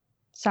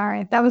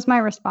 Sorry, that was my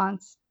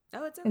response.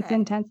 Oh, it's okay. It's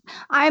intense.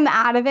 I'm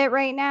out of it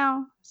right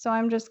now, so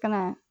I'm just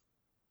gonna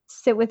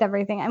sit with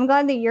everything. I'm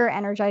glad that you're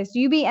energized.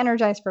 You be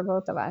energized for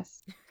both of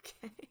us.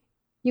 Okay.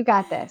 You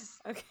got this.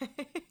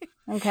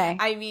 Okay.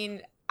 I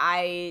mean,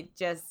 I'm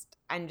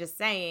just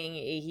saying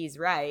he's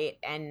right,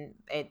 and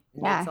it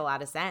makes a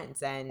lot of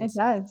sense. And it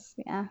does,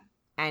 yeah.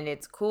 And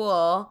it's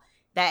cool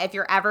that if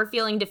you're ever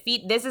feeling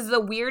defeat, this is the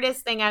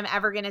weirdest thing I'm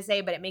ever going to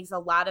say, but it makes a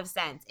lot of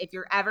sense. If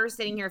you're ever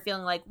sitting here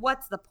feeling like,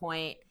 what's the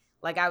point?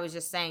 Like I was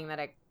just saying that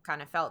I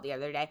kind of felt the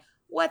other day.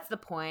 What's the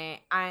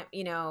point?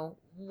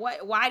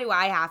 Why do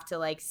I have to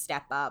like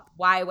step up?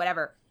 Why,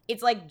 whatever.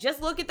 it's like,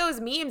 just look at those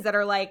memes that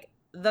are like,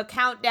 the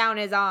countdown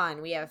is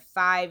on. We have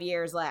 5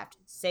 years left,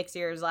 6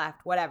 years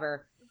left,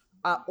 whatever.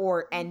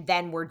 And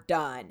then we're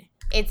done.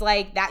 It's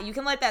like that. You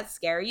can let that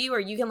scare you, or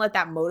you can let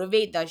that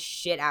motivate the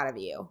shit out of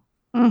you.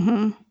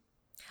 Mm-hmm.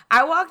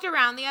 I walked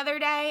around the other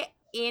day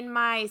in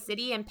my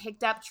city and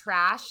picked up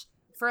trash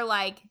for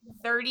like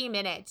 30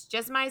 minutes.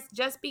 Just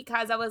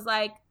because I was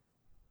like,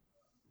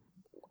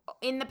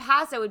 in the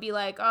past I would be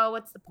like, oh,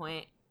 what's the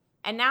point?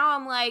 And now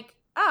I'm like,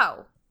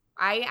 oh,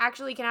 I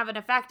actually can have an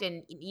effect.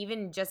 And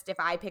even just if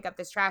I pick up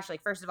this trash,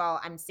 like, first of all,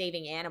 I'm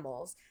saving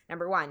animals.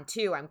 Number 1.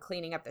 2, I'm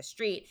cleaning up the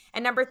street.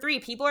 And number 3,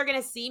 people are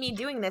going to see me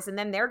doing this, and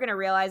then they're going to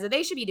realize that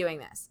they should be doing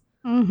this.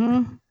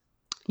 Mm-hmm.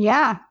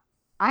 Yeah,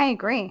 I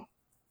agree.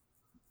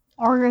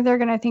 Or they're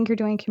going to think you're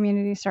doing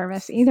community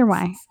service. Either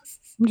way.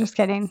 I'm just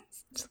kidding.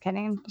 Just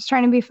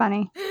trying to be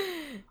funny.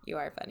 You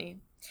are funny.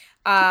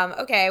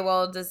 Okay,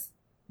 well, do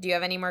you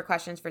have any more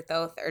questions for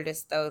Thoth, or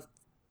does Thoth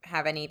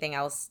have anything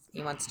else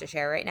he wants to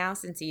share right now,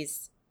 since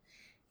he's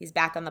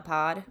back on the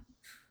pod?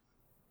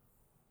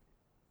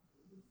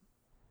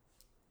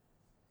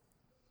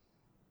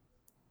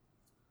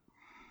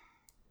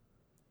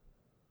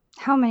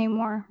 How many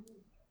more?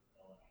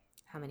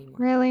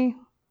 Really?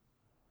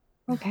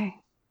 Okay.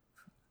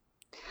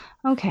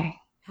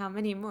 How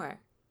many more?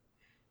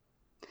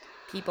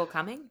 People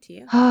coming to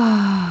you?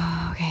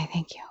 Okay,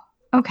 thank you.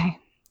 Okay.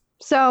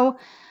 So,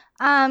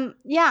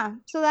 yeah,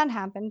 so that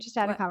happened. Just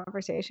had a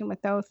conversation with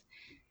Thoth.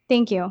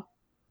 Thank you.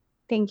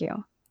 He's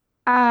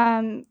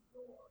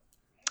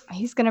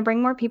going to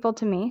bring more people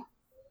to me,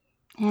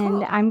 and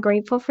cool. I'm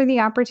grateful for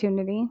the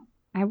opportunity.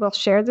 I will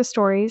share the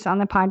stories on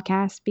the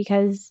podcast,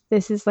 because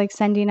this is like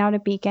sending out a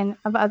beacon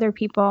of other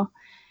people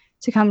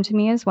to come to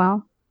me as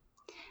well.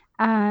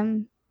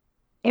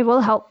 It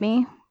will help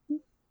me.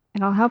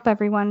 It'll help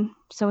everyone.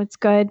 So it's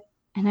good.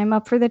 And I'm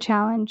up for the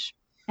challenge.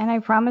 And I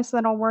promise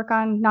that I'll work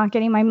on not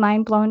getting my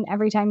mind blown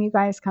every time you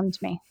guys come to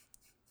me.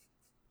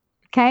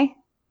 Okay?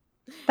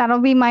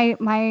 That'll be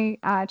my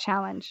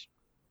challenge.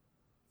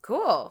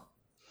 Cool.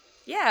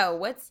 Yeah.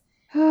 What's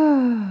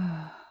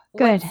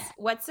good?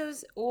 What's so?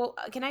 Well,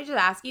 can I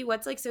just ask you,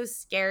 what's like so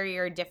scary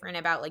or different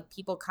about like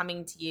people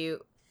coming to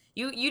you?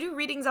 You do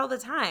readings all the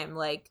time,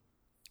 like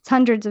it's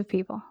hundreds of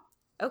people.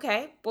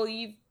 Okay. Well,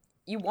 you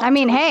want. I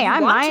mean, to, hey,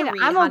 I'm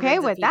okay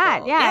with people.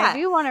 that. Yeah, if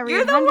you want to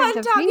read hundreds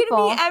of people, you're the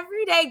one talking to me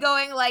every day,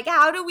 going like,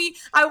 "How do we?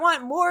 I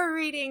want more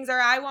readings, or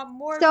I want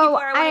more." So people,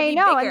 or I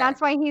know, bigger. And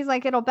that's why he's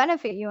like, "It'll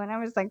benefit you." And I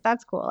was like,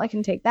 "That's cool. I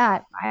can take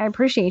that. I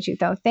appreciate you,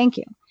 though. Thank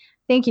you,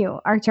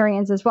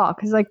 Arcturians as well,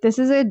 because like this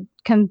is a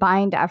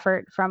combined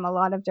effort from a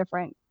lot of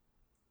different.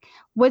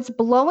 What's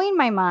blowing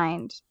my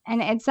mind,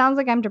 and it sounds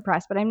like I'm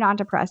depressed, but I'm not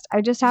depressed.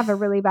 I just have a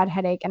really bad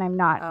headache, and I'm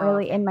not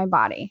really in my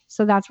body.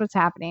 So that's what's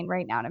happening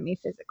right now to me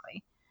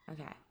physically.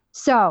 Okay.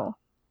 So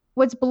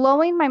what's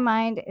blowing my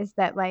mind is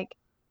that like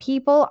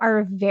people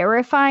are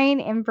verifying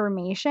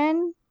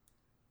information,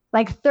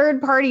 like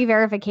third-party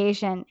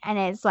verification, and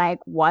it's like,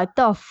 what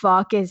the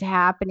fuck is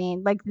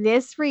happening? Like,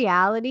 this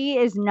reality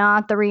is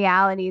not the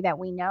reality that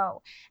we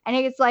know. And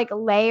it's like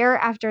layer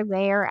after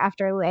layer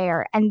after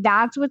layer. And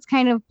that's what's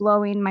kind of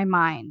blowing my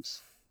mind.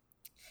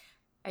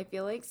 I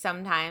feel like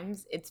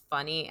sometimes it's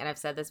funny, and I've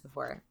said this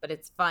before, but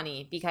it's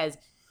funny because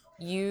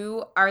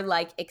you are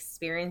like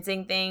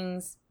experiencing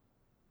things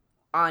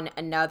on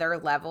another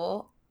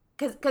level.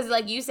 Because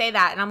like you say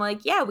that, and I'm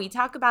like, yeah, we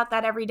talk about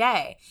that every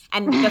day.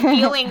 And the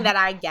feeling that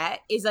I get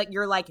is like,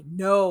 you're like,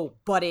 no,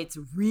 but it's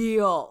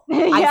real.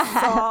 Yeah.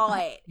 I saw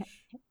it.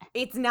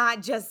 It's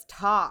not just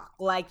talk.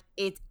 Like,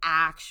 it's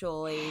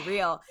actually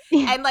real.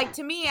 And like,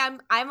 to me,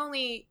 I'm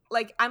only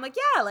like, I'm like,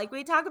 yeah, like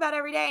we talk about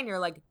every day. And you're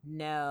like,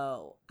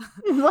 no.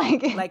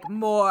 like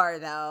more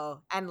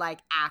though. And like,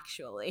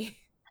 actually.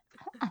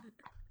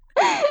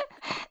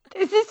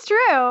 This is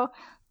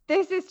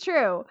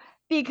true.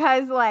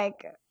 Because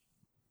like,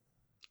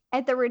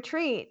 at the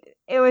retreat,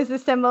 it was a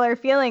similar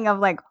feeling of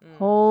like,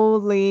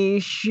 holy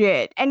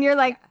shit. And you're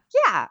like,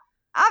 yeah,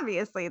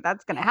 obviously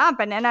that's going to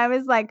happen. And I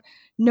was like,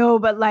 no,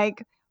 but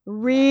like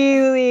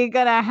really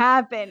going to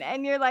happen.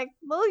 And you're like,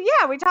 well,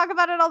 yeah, we talk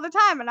about it all the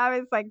time. And I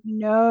was like,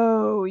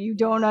 no, you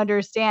don't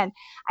understand.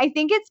 I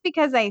think it's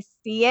because I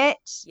see it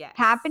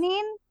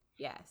happening.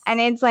 Yes.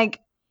 And it's like,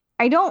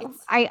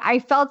 I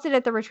felt it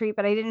at the retreat,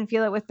 but I didn't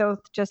feel it with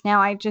Thoth just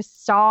now. I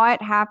just saw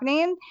it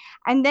happening.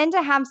 And then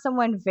to have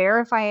someone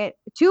verify it,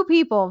 2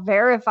 people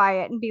verify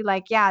it and be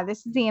like, yeah,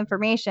 this is the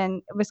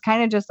information. It was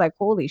kind of just like,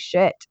 holy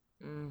shit.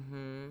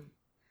 Mm-hmm.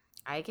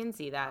 I can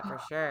see that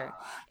for sure.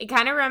 It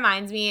kind of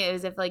reminds me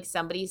as if like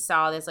somebody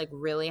saw this like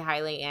really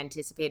highly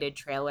anticipated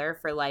trailer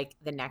for like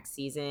the next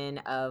season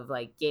of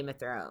like Game of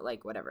Thrones,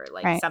 like whatever,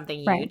 like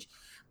something huge,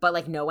 but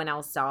like no one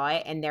else saw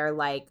it. And they're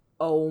like,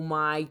 oh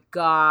my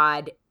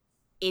God,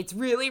 it's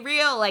really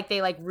real. Like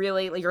they like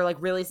really, like you're like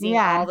really seeing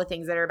all the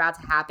things that are about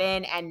to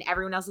happen, and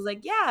everyone else is like,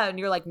 yeah, and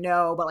you're like,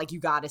 no, but like you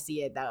got to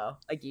see it though.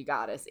 Like you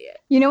got to see it.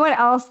 You know what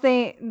else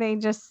they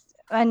just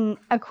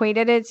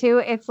equated it to?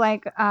 It's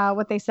like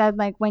what they said,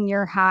 like when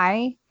you're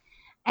high,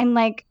 and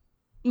like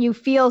you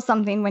feel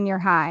something when you're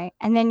high,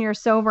 and then you're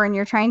sober and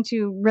you're trying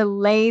to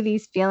relay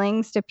these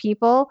feelings to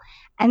people,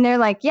 and they're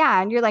like,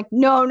 yeah, and you're like,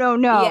 no,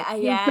 Yeah,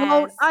 you don't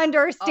yes. Oh,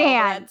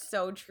 understand. that's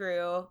so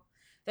true.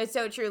 That's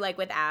so true. Like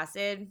with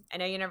acid, I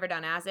know you've never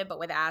done acid, but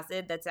with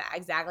acid, that's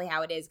exactly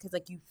how it is. Because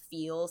like you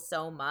feel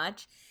so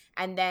much,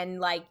 and then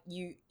like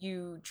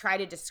you try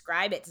to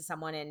describe it to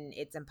someone, and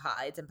it's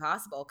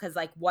impossible. Because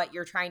like what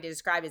you're trying to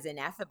describe is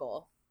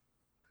ineffable,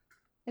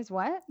 Is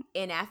what?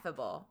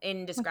 ineffable,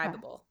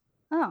 indescribable.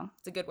 Oh,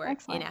 It's a good word.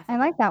 excellent. Ineffable. I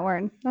like that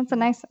word. That's a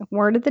nice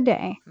word of the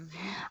day.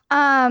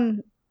 Mm-hmm.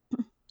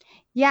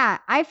 Yeah,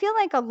 I feel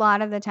like a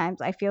lot of the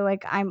times I feel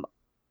like I'm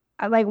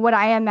like what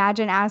I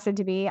imagine acid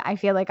to be, I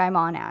feel like I'm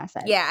on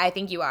acid. Yeah, I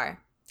think you are.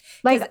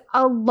 Like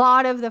a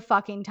lot of the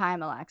fucking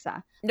time,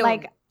 Alexa. No,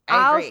 like I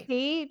I'll agree.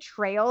 see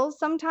trails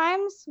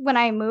sometimes when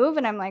I move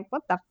and I'm like,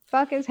 what the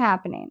fuck is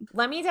happening?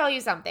 Let me tell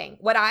you something.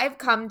 What I've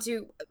come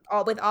to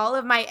with all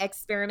of my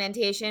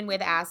experimentation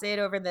with acid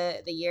over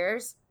the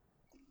years,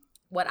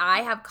 what I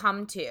have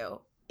come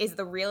to is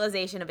the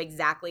realization of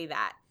exactly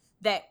that.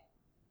 That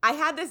I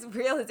had this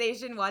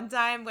realization one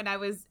time when I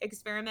was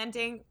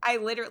experimenting. I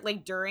literally,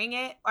 during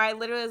it, I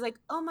literally was like,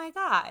 oh my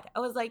God.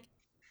 I was like,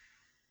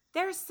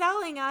 they're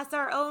selling us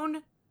our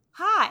own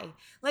high.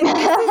 Like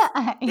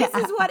this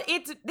is what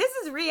this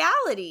is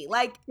reality.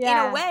 Like in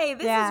a way,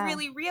 this is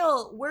really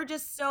real. We're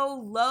just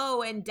so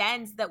low and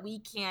dense that we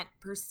can't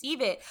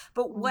perceive it.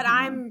 But what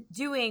I'm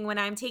doing when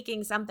I'm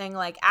taking something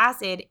like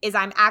acid is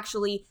I'm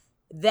actually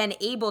then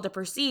able to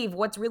perceive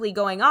what's really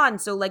going on.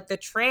 So like the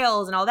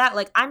trails and all that,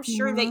 like I'm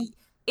sure that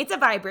it's a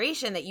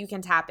vibration that you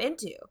can tap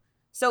into.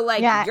 So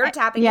like you're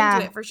tapping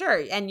into it for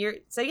sure. And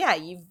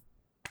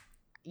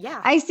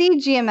I see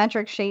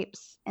geometric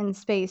shapes in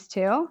space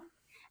too.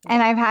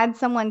 And I've had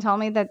someone tell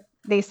me that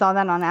they saw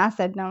that on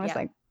acid, and I was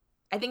like,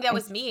 I think that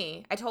was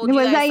me. I told you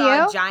that I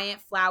saw a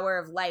giant flower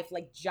of life,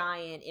 like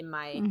giant in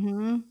my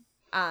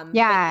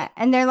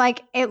and they're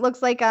like, it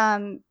looks like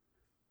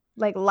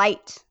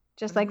light,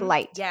 just like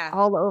light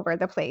all over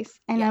the place.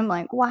 And I'm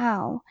like,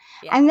 wow.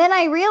 And then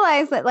I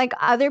realized that like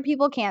other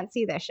people can't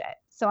see this shit.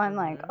 So I'm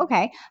like,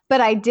 okay. But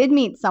I did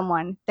meet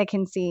someone that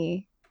can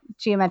see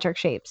geometric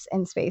shapes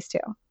in space too.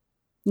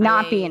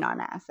 Not being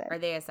on acid. Are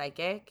they a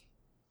psychic?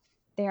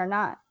 They are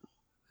not.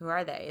 Who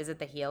are they? Is it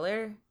the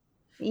healer?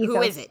 Ethos.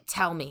 Who is it?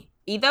 Tell me.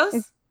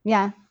 Ethos?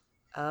 Yeah.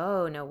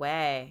 Oh, no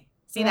way.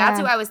 See, that's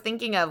who I was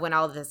thinking of when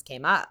all of this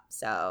came up.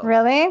 So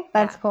really?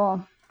 That's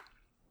cool.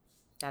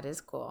 That is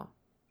cool.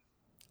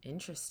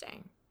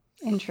 Interesting.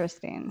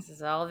 Interesting. This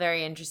is all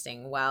very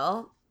interesting.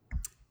 Well,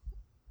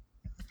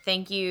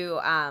 thank you,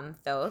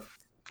 Thoth.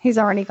 He's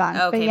already gone.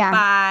 Okay,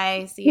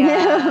 bye. See ya.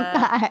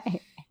 Bye.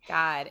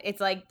 God,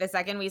 it's like the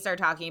second we start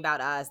talking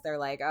about us, they're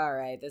like, all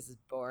right, this is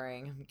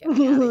boring. I'm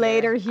getting out of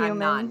Later, here. humans. I'm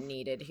not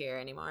needed here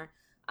anymore.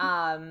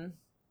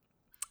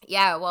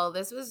 Yeah, well,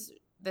 this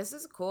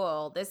is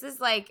cool. This is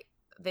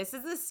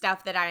the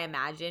stuff that I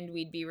imagined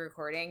we'd be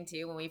recording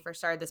too when we first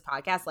started this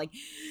podcast, like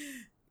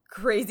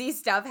crazy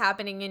stuff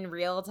happening in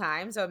real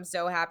time. So I'm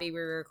so happy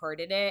we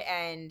recorded it,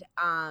 and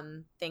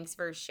thanks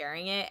for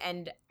sharing it.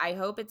 And I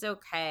hope it's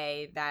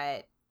okay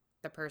that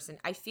the person,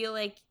 I feel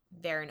like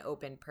they're an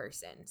open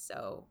person,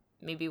 so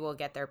maybe we'll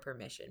get their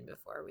permission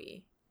before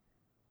we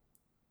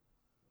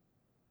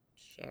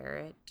share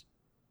it.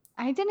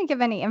 I didn't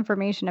give any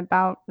information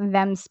about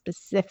them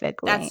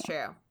specifically. That's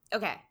true.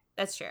 Okay,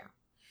 that's true.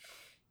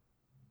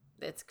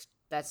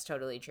 That's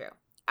totally true.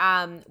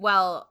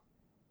 Well,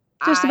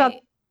 just about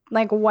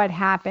like what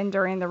happened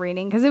during the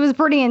reading, because it was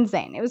pretty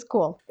insane. It was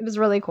cool. It was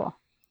really cool.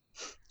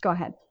 Go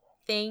ahead.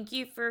 Thank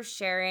you for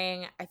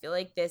sharing. I feel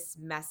like this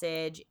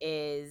message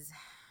is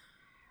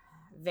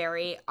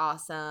very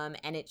awesome,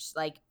 and it's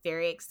like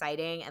very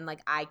exciting, and like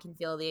I can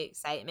feel the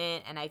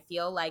excitement, and I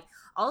feel like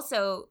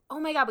also, oh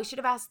my God, we should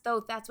have asked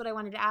Thoth. That's what I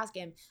wanted to ask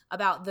him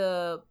about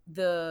the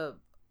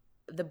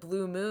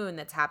blue moon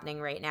that's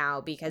happening right now,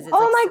 because it's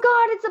my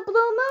God, it's a blue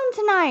moon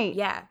tonight.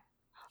 Yeah.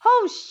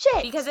 Oh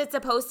shit. Because it's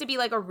supposed to be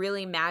like a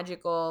really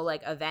magical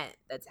like event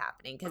that's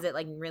happening, because it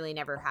like really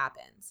never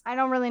happens. I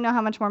don't really know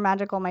how much more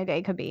magical my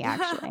day could be,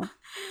 actually.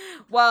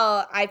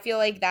 Well, I feel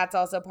like that's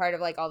also part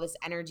of like all this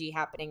energy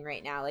happening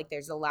right now. Like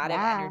there's a lot of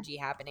energy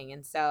happening.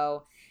 And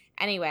so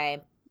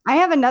anyway, I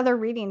have another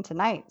reading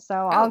tonight, so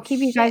I'll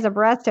keep you guys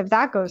abreast if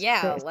that goes.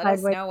 Yeah, let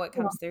us know what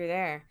comes through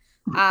there.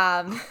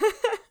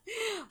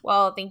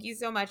 Well, thank you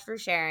so much for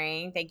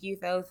sharing. Thank you,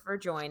 Thoth, for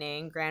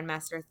joining.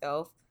 Grandmaster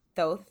Thoth.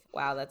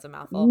 Wow, that's a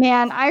mouthful.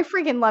 Man, I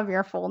freaking love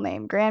your full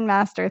name,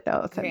 Grandmaster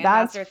Thoth.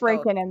 That's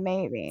freaking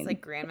amazing. It's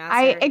like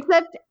Grandmaster.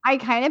 Except I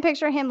kind of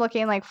picture him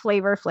looking like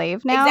Flavor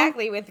Flav now.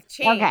 Exactly, with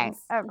chains.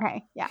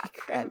 Okay, yeah,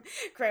 good.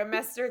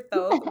 Grandmaster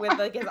Thoth with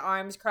like his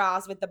arms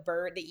crossed, with the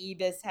bird, the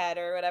ibis head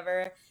or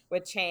whatever,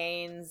 with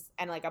chains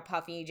and like a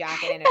puffy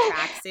jacket and a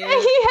tracksuit.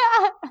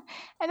 Yeah,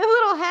 and a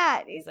little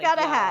hat. He's got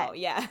a hat.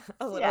 Yeah,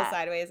 a little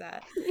sideways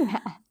hat.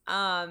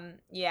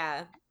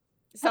 Yeah.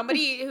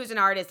 Somebody who's an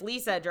artist,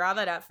 Lisa, draw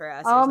that up for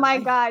us. Oh my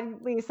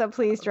God, Lisa,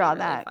 please draw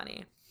that.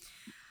 Really funny.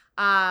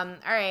 All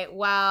right.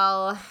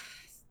 Well,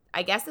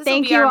 I guess this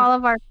Thank will be you, all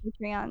of our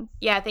Patreons.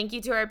 Yeah, thank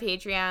you to our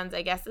Patreons.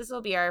 I guess this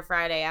will be our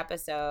Friday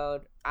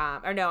episode.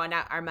 Or no,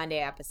 not our Monday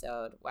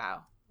episode.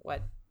 Wow.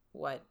 What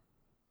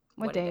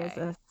day is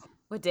this?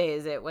 What day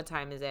is it? What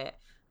time is it?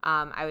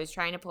 I was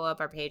trying to pull up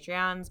our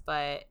Patreons,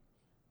 but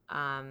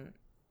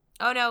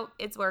oh no,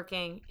 it's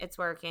working. It's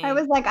working. I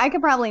was like, I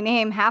could probably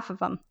name half of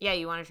them. Yeah,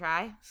 you want to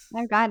try?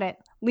 I've got it.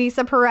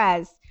 Lisa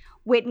Perez,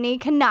 Whitney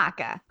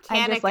Kanaka.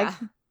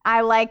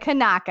 I like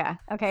Kanaka.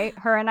 Okay,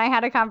 her and I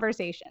had a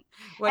conversation.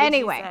 What did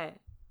she say?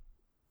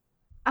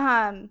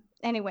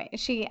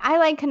 I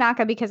like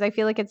Kanaka because I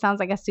feel like it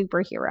sounds like a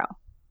superhero.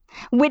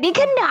 Whitney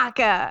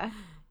Kanaka.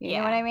 You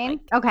know what I mean?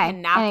 Like, okay.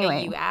 Can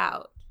knock you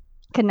out.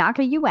 Can knock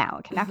you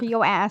out. Can knock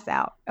your ass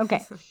out.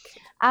 Okay.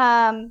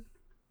 You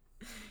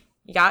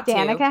got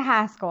Danica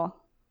Haskell.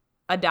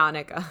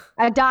 Adonica.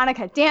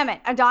 Damn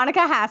it.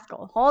 Adonica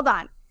Haskell. Hold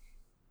on.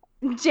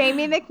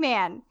 Jamie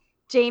McMahon.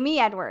 Jamie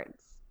Edwards.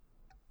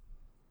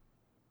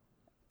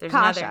 There's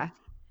Kasha. Another.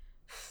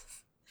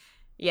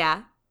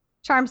 Yeah.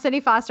 Charm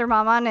City Foster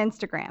Mom on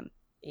Instagram.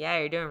 Yeah,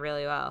 you're doing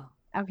really well.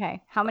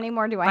 Okay. How many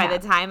more do I have? By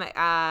the time,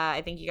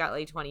 I think you got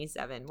like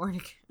 27 more to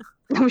go.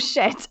 Oh,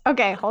 shit.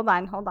 Okay. Hold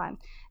on.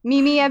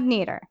 Mimi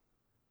Ebneter.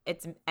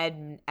 It's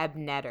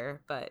Ebneter,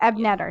 but.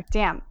 Ebneter. Yeah.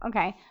 Damn.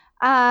 Okay.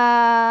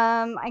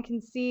 I can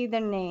see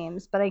their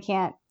names, but I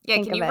can't. Yeah,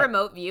 think can you of it.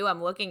 remote view?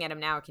 I'm looking at them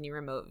now. Can you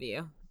remote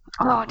view?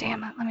 Oh,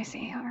 damn it. Let me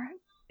see. All right.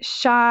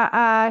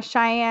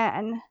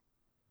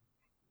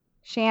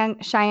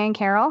 Cheyenne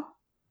Carroll.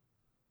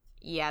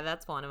 Yeah,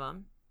 that's one of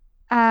them.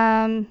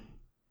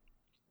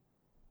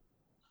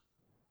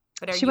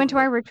 She went to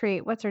our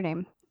retreat. What's her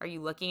name? Are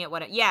you looking at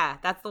what? Yeah,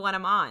 that's the one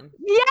I'm on.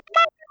 Yeah,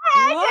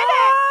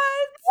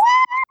 I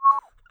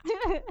did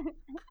it.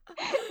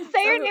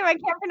 Say your name. I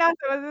can't pronounce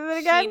it. What is it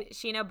again?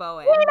 Sheena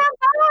Bowen. Sheena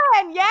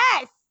Bowen.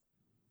 Yes.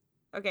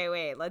 Okay,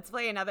 wait. Let's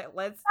play another.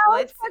 Let's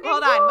fucking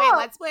hold on. cool. Wait,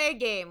 let's play a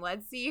game.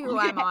 Let's see who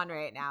I'm on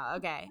right now.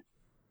 Okay.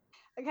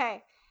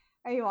 Okay.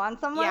 Are you on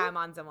someone? Yeah, I'm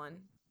on someone.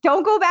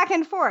 Don't go back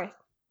and forth.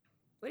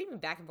 What do you mean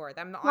back and forth?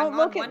 I'm Don't on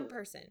look one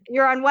person.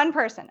 You're on one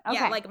person. Okay.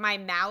 Yeah, like my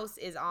mouse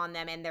is on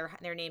them and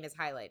their name is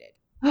highlighted.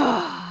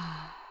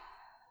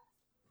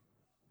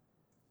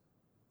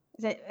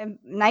 Is it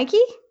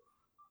Nike?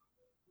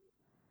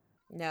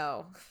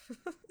 No.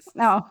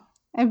 No.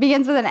 It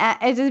begins with an N.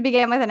 It just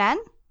began with an N?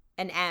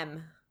 An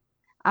M.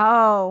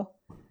 Oh.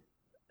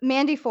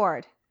 Mandy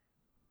Ford.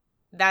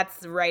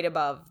 That's right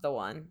above the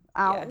one.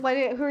 Oh, yeah.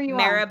 Who are you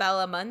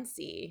Marabella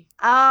Muncy.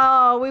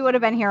 Oh, we would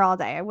have been here all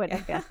day. I wouldn't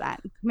have guessed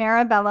that.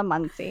 Marabella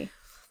Muncy.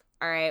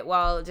 All right.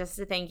 Well, just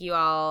to thank you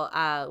all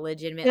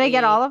legitimately. Did I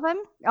get all of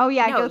them? Oh,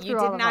 yeah. No, go through you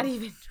all did of not them.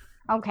 even.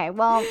 Okay,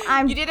 well,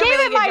 you did a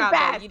really good job.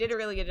 best. You did a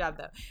really good job,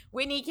 though.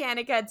 Whitney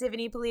Kanika,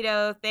 Tiffany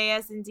Polito,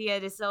 Thea Cynthia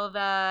De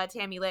Silva,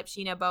 Tammy Lip,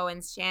 Sheena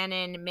Bowens,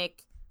 Shannon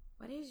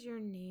What is your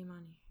name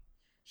on here?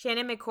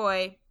 Shannon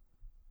McCoy,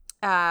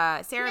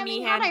 Sarah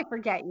Meehan. How did I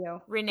forget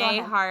you? Renee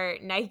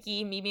Hart,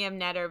 Nike, Mimiam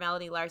Netter,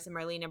 Melanie Larson,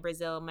 Marlena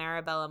Brazil,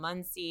 Marabella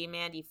Muncy,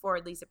 Mandy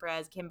Ford, Lisa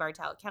Perez, Kim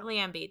Bartelt,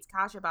 Kellyanne Bates,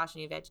 Kasha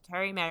Boshnovich,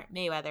 Carrie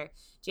Mayweather,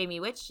 Jamie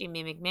Witch,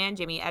 Jamie McMahon,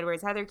 Jamie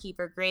Edwards, Heather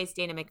Kiefer, Grace,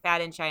 Dana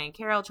McFadden, Cheyenne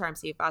Carroll, Charm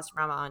City Foster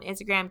Mama on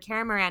Instagram,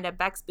 Karen Miranda,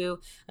 Bex Boo,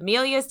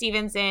 Amelia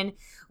Stevenson,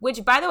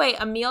 which, by the way,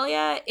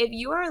 Amelia, if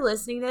you are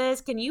listening to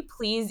this, can you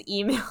please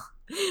email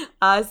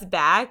us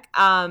back?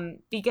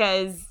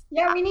 Because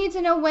we need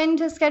to know when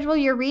to schedule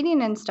your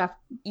reading and stuff.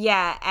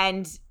 Yeah,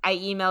 and I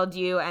emailed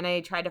you and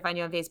I tried to find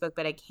you on Facebook,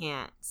 but I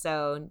can't.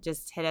 So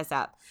just hit us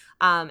up.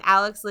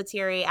 Alex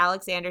Letieri,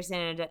 Alex Anderson,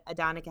 and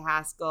Adonica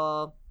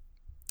Haskell.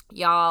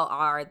 Y'all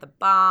are the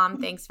bomb.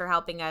 Thanks for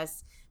helping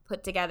us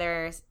put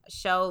together a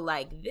show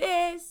like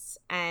this.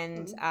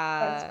 And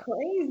that's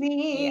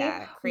crazy.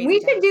 Yeah, crazy.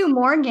 We should do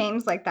more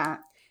games like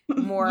that.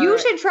 You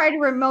should try to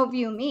remote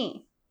view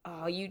me.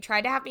 Oh, you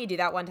tried to have me do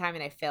that one time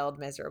and I failed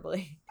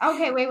miserably.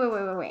 Okay,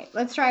 wait.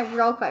 Let's try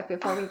real quick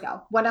before we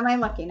go. What am I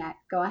looking at?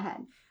 Go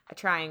ahead. A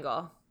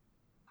triangle.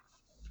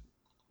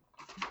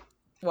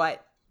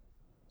 What?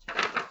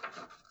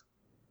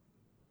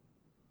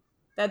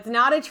 That's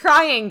not a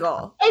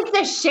triangle. It's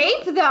the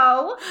shape,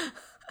 though.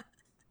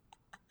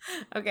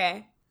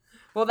 Okay.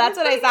 Well, that's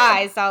what I saw.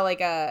 I saw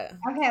like a...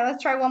 Okay,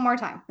 let's try one more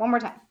time.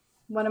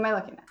 What am I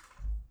looking at?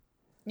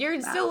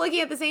 You're still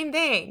looking at the same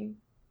thing.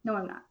 No,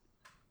 I'm not.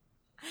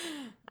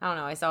 I don't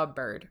know. I saw a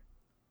bird.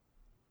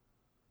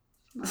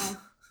 Oh.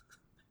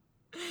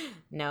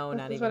 No,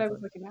 not even. That's what I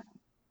was looking at.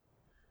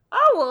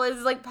 Oh, well,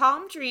 it's like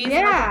palm trees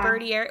and like a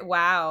birdie area.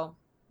 Wow.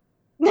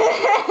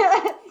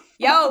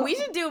 Yo, we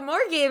should do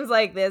more games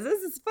like this.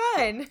 This is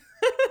fun. Do it with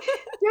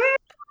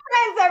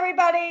friends,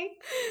 everybody.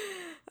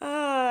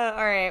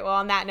 All right. Well,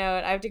 on that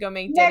note, I have to go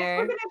make dinner. Next,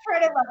 we're going to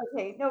try to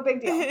levitate. No big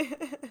deal.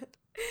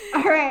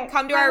 All right.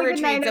 Come to our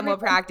retreats and we'll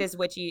practice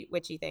witchy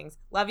things.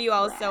 Love you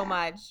all so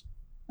much.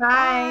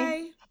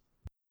 Bye.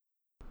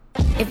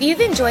 Bye. If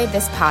you've enjoyed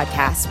this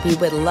podcast, we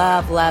would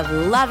love, love,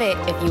 love it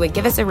if you would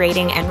give us a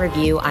rating and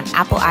review on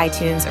Apple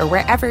iTunes or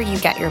wherever you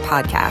get your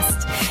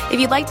podcast. If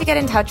you'd like to get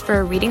in touch for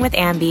a reading with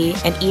Ambi,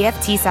 an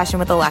EFT session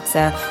with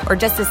Alexa, or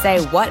just to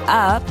say what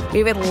up,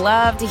 we would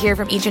love to hear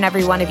from each and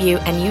every one of you,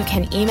 and you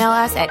can email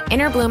us at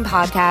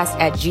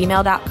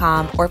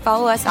innerbloom.podcast@gmail.com or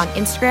follow us on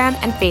Instagram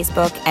and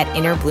Facebook at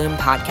Innerbloom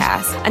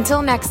Podcast.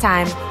 Until next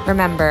time,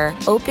 remember,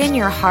 open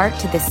your heart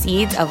to the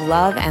seeds of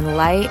love and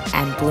light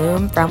and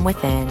bloom from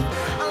within.